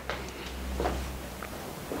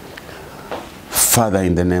 Father,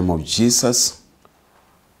 in the name of Jesus,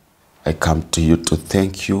 I come to you to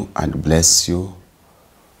thank you and bless you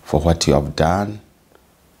for what you have done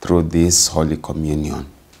through this Holy Communion.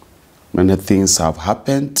 Many things have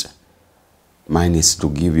happened. Mine is to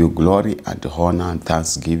give you glory and honor and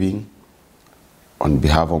thanksgiving on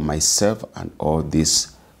behalf of myself and all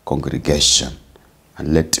this congregation.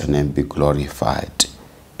 And let your name be glorified.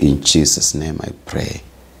 In Jesus' name I pray.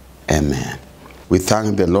 Amen. We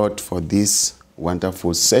thank the Lord for this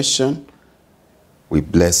wonderful session. We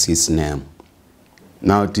bless His name.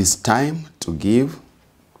 Now it is time to give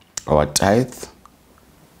our tithe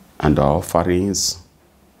and our offerings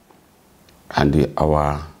and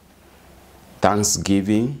our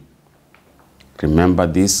thanksgiving. Remember,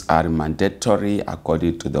 these are mandatory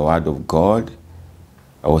according to the word of God.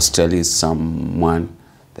 I was telling someone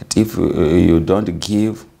that if you don't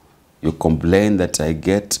give, you complain that I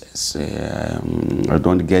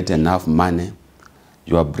don't get enough money.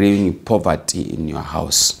 You are bringing poverty in your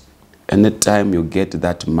house. Anytime you get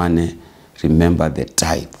that money, remember the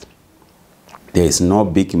tithe. There is no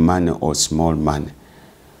big money or small money.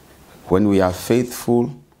 When we are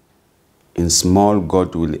faithful in small,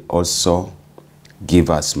 God will also give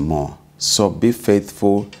us more. So be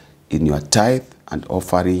faithful in your tithe and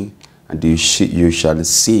offering, and you shall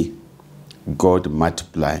see God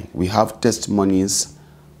multiplying. We have testimonies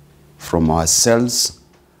from ourselves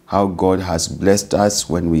how God has blessed us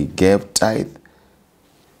when we gave tithe.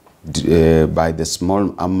 By the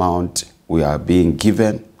small amount we are being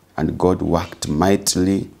given, and God worked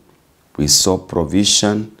mightily. We saw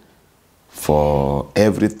provision for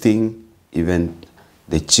everything, even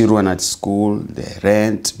the children at school, the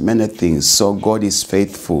rent, many things. So God is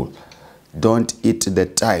faithful. Don't eat the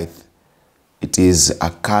tithe. It is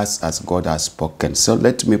a curse as God has spoken. So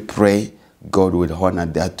let me pray God will honor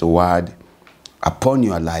that word upon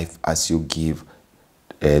your life as you give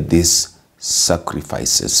these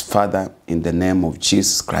sacrifices. Father, in the name of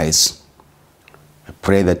Jesus Christ, I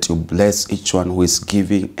pray that you bless each one who is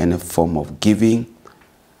giving any form of giving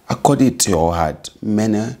according to your word.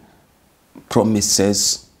 Many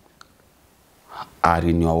promises are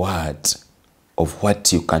in your word of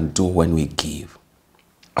what you can do when we give,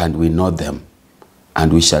 and we know them,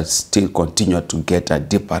 and we shall still continue to get a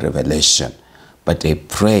deeper revelation. But I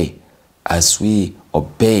pray as we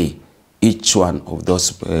obey each one of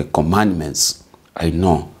those commandments, I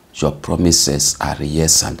know your promises are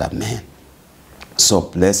yes and amen. So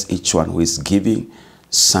bless each one who is giving.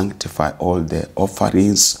 Sanctify all the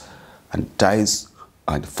offerings and tithes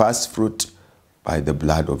and first fruit by the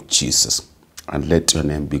blood of Jesus. And let your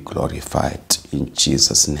name be glorified in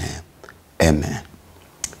Jesus' name. Amen.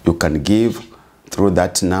 You can give through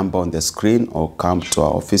that number on the screen or come to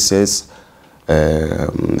our offices,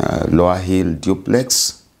 Lower Hill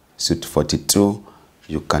Duplex, Suite 42.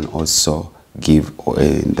 You can also give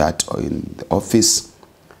in that or in the office,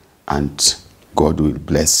 and God will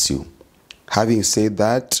bless you. Having said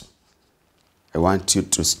that, I want you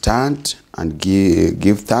to stand and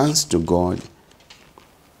give thanks to God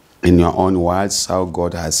in your own words, how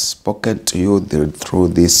God has spoken to you through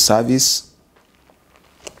this service.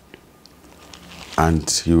 And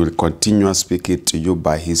He will continue speaking to you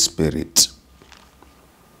by His Spirit.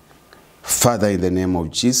 Father, in the name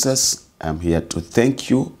of Jesus, I'm here to thank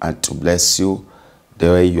you and to bless you the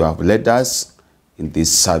way you have led us in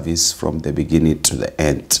this service from the beginning to the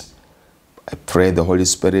end. I pray the Holy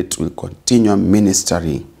Spirit will continue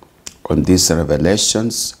ministering on these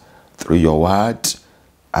revelations through your word,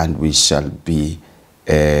 and we shall be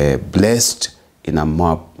blessed in a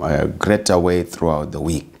more greater way throughout the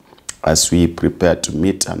week. As we prepare to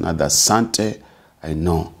meet another Sunday, I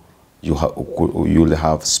know you'll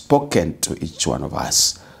have spoken to each one of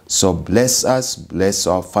us. So bless us, bless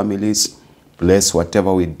our families, bless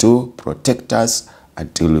whatever we do, protect us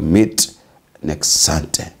until we meet next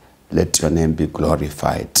Sunday. Let your name be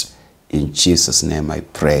glorified. In Jesus' name I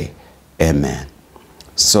pray. Amen.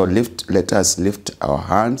 So let us lift our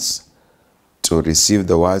hands to receive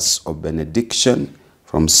the words of benediction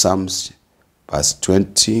from Psalms verse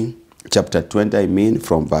 20, chapter 20,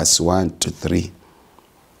 from verse 1 to 3.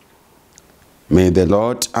 May the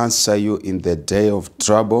Lord answer you in the day of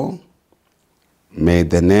trouble. May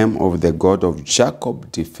the name of the God of Jacob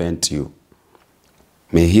defend you.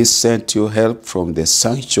 May He send you help from the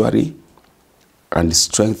sanctuary and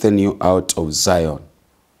strengthen you out of Zion.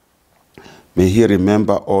 May He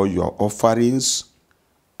remember all your offerings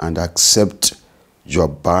and accept your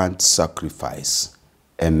burnt sacrifice.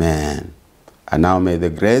 Amen. And now may the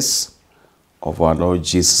grace of our Lord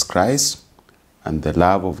Jesus Christ and the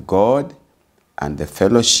love of God and the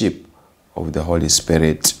fellowship of the Holy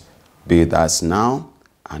Spirit be with us now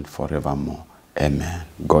and forevermore. Amen.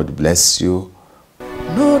 God bless you.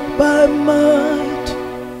 Not by might,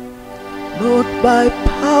 not by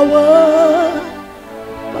power,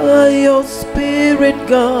 by your Spirit,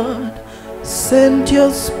 God. Send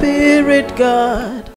your Spirit, God.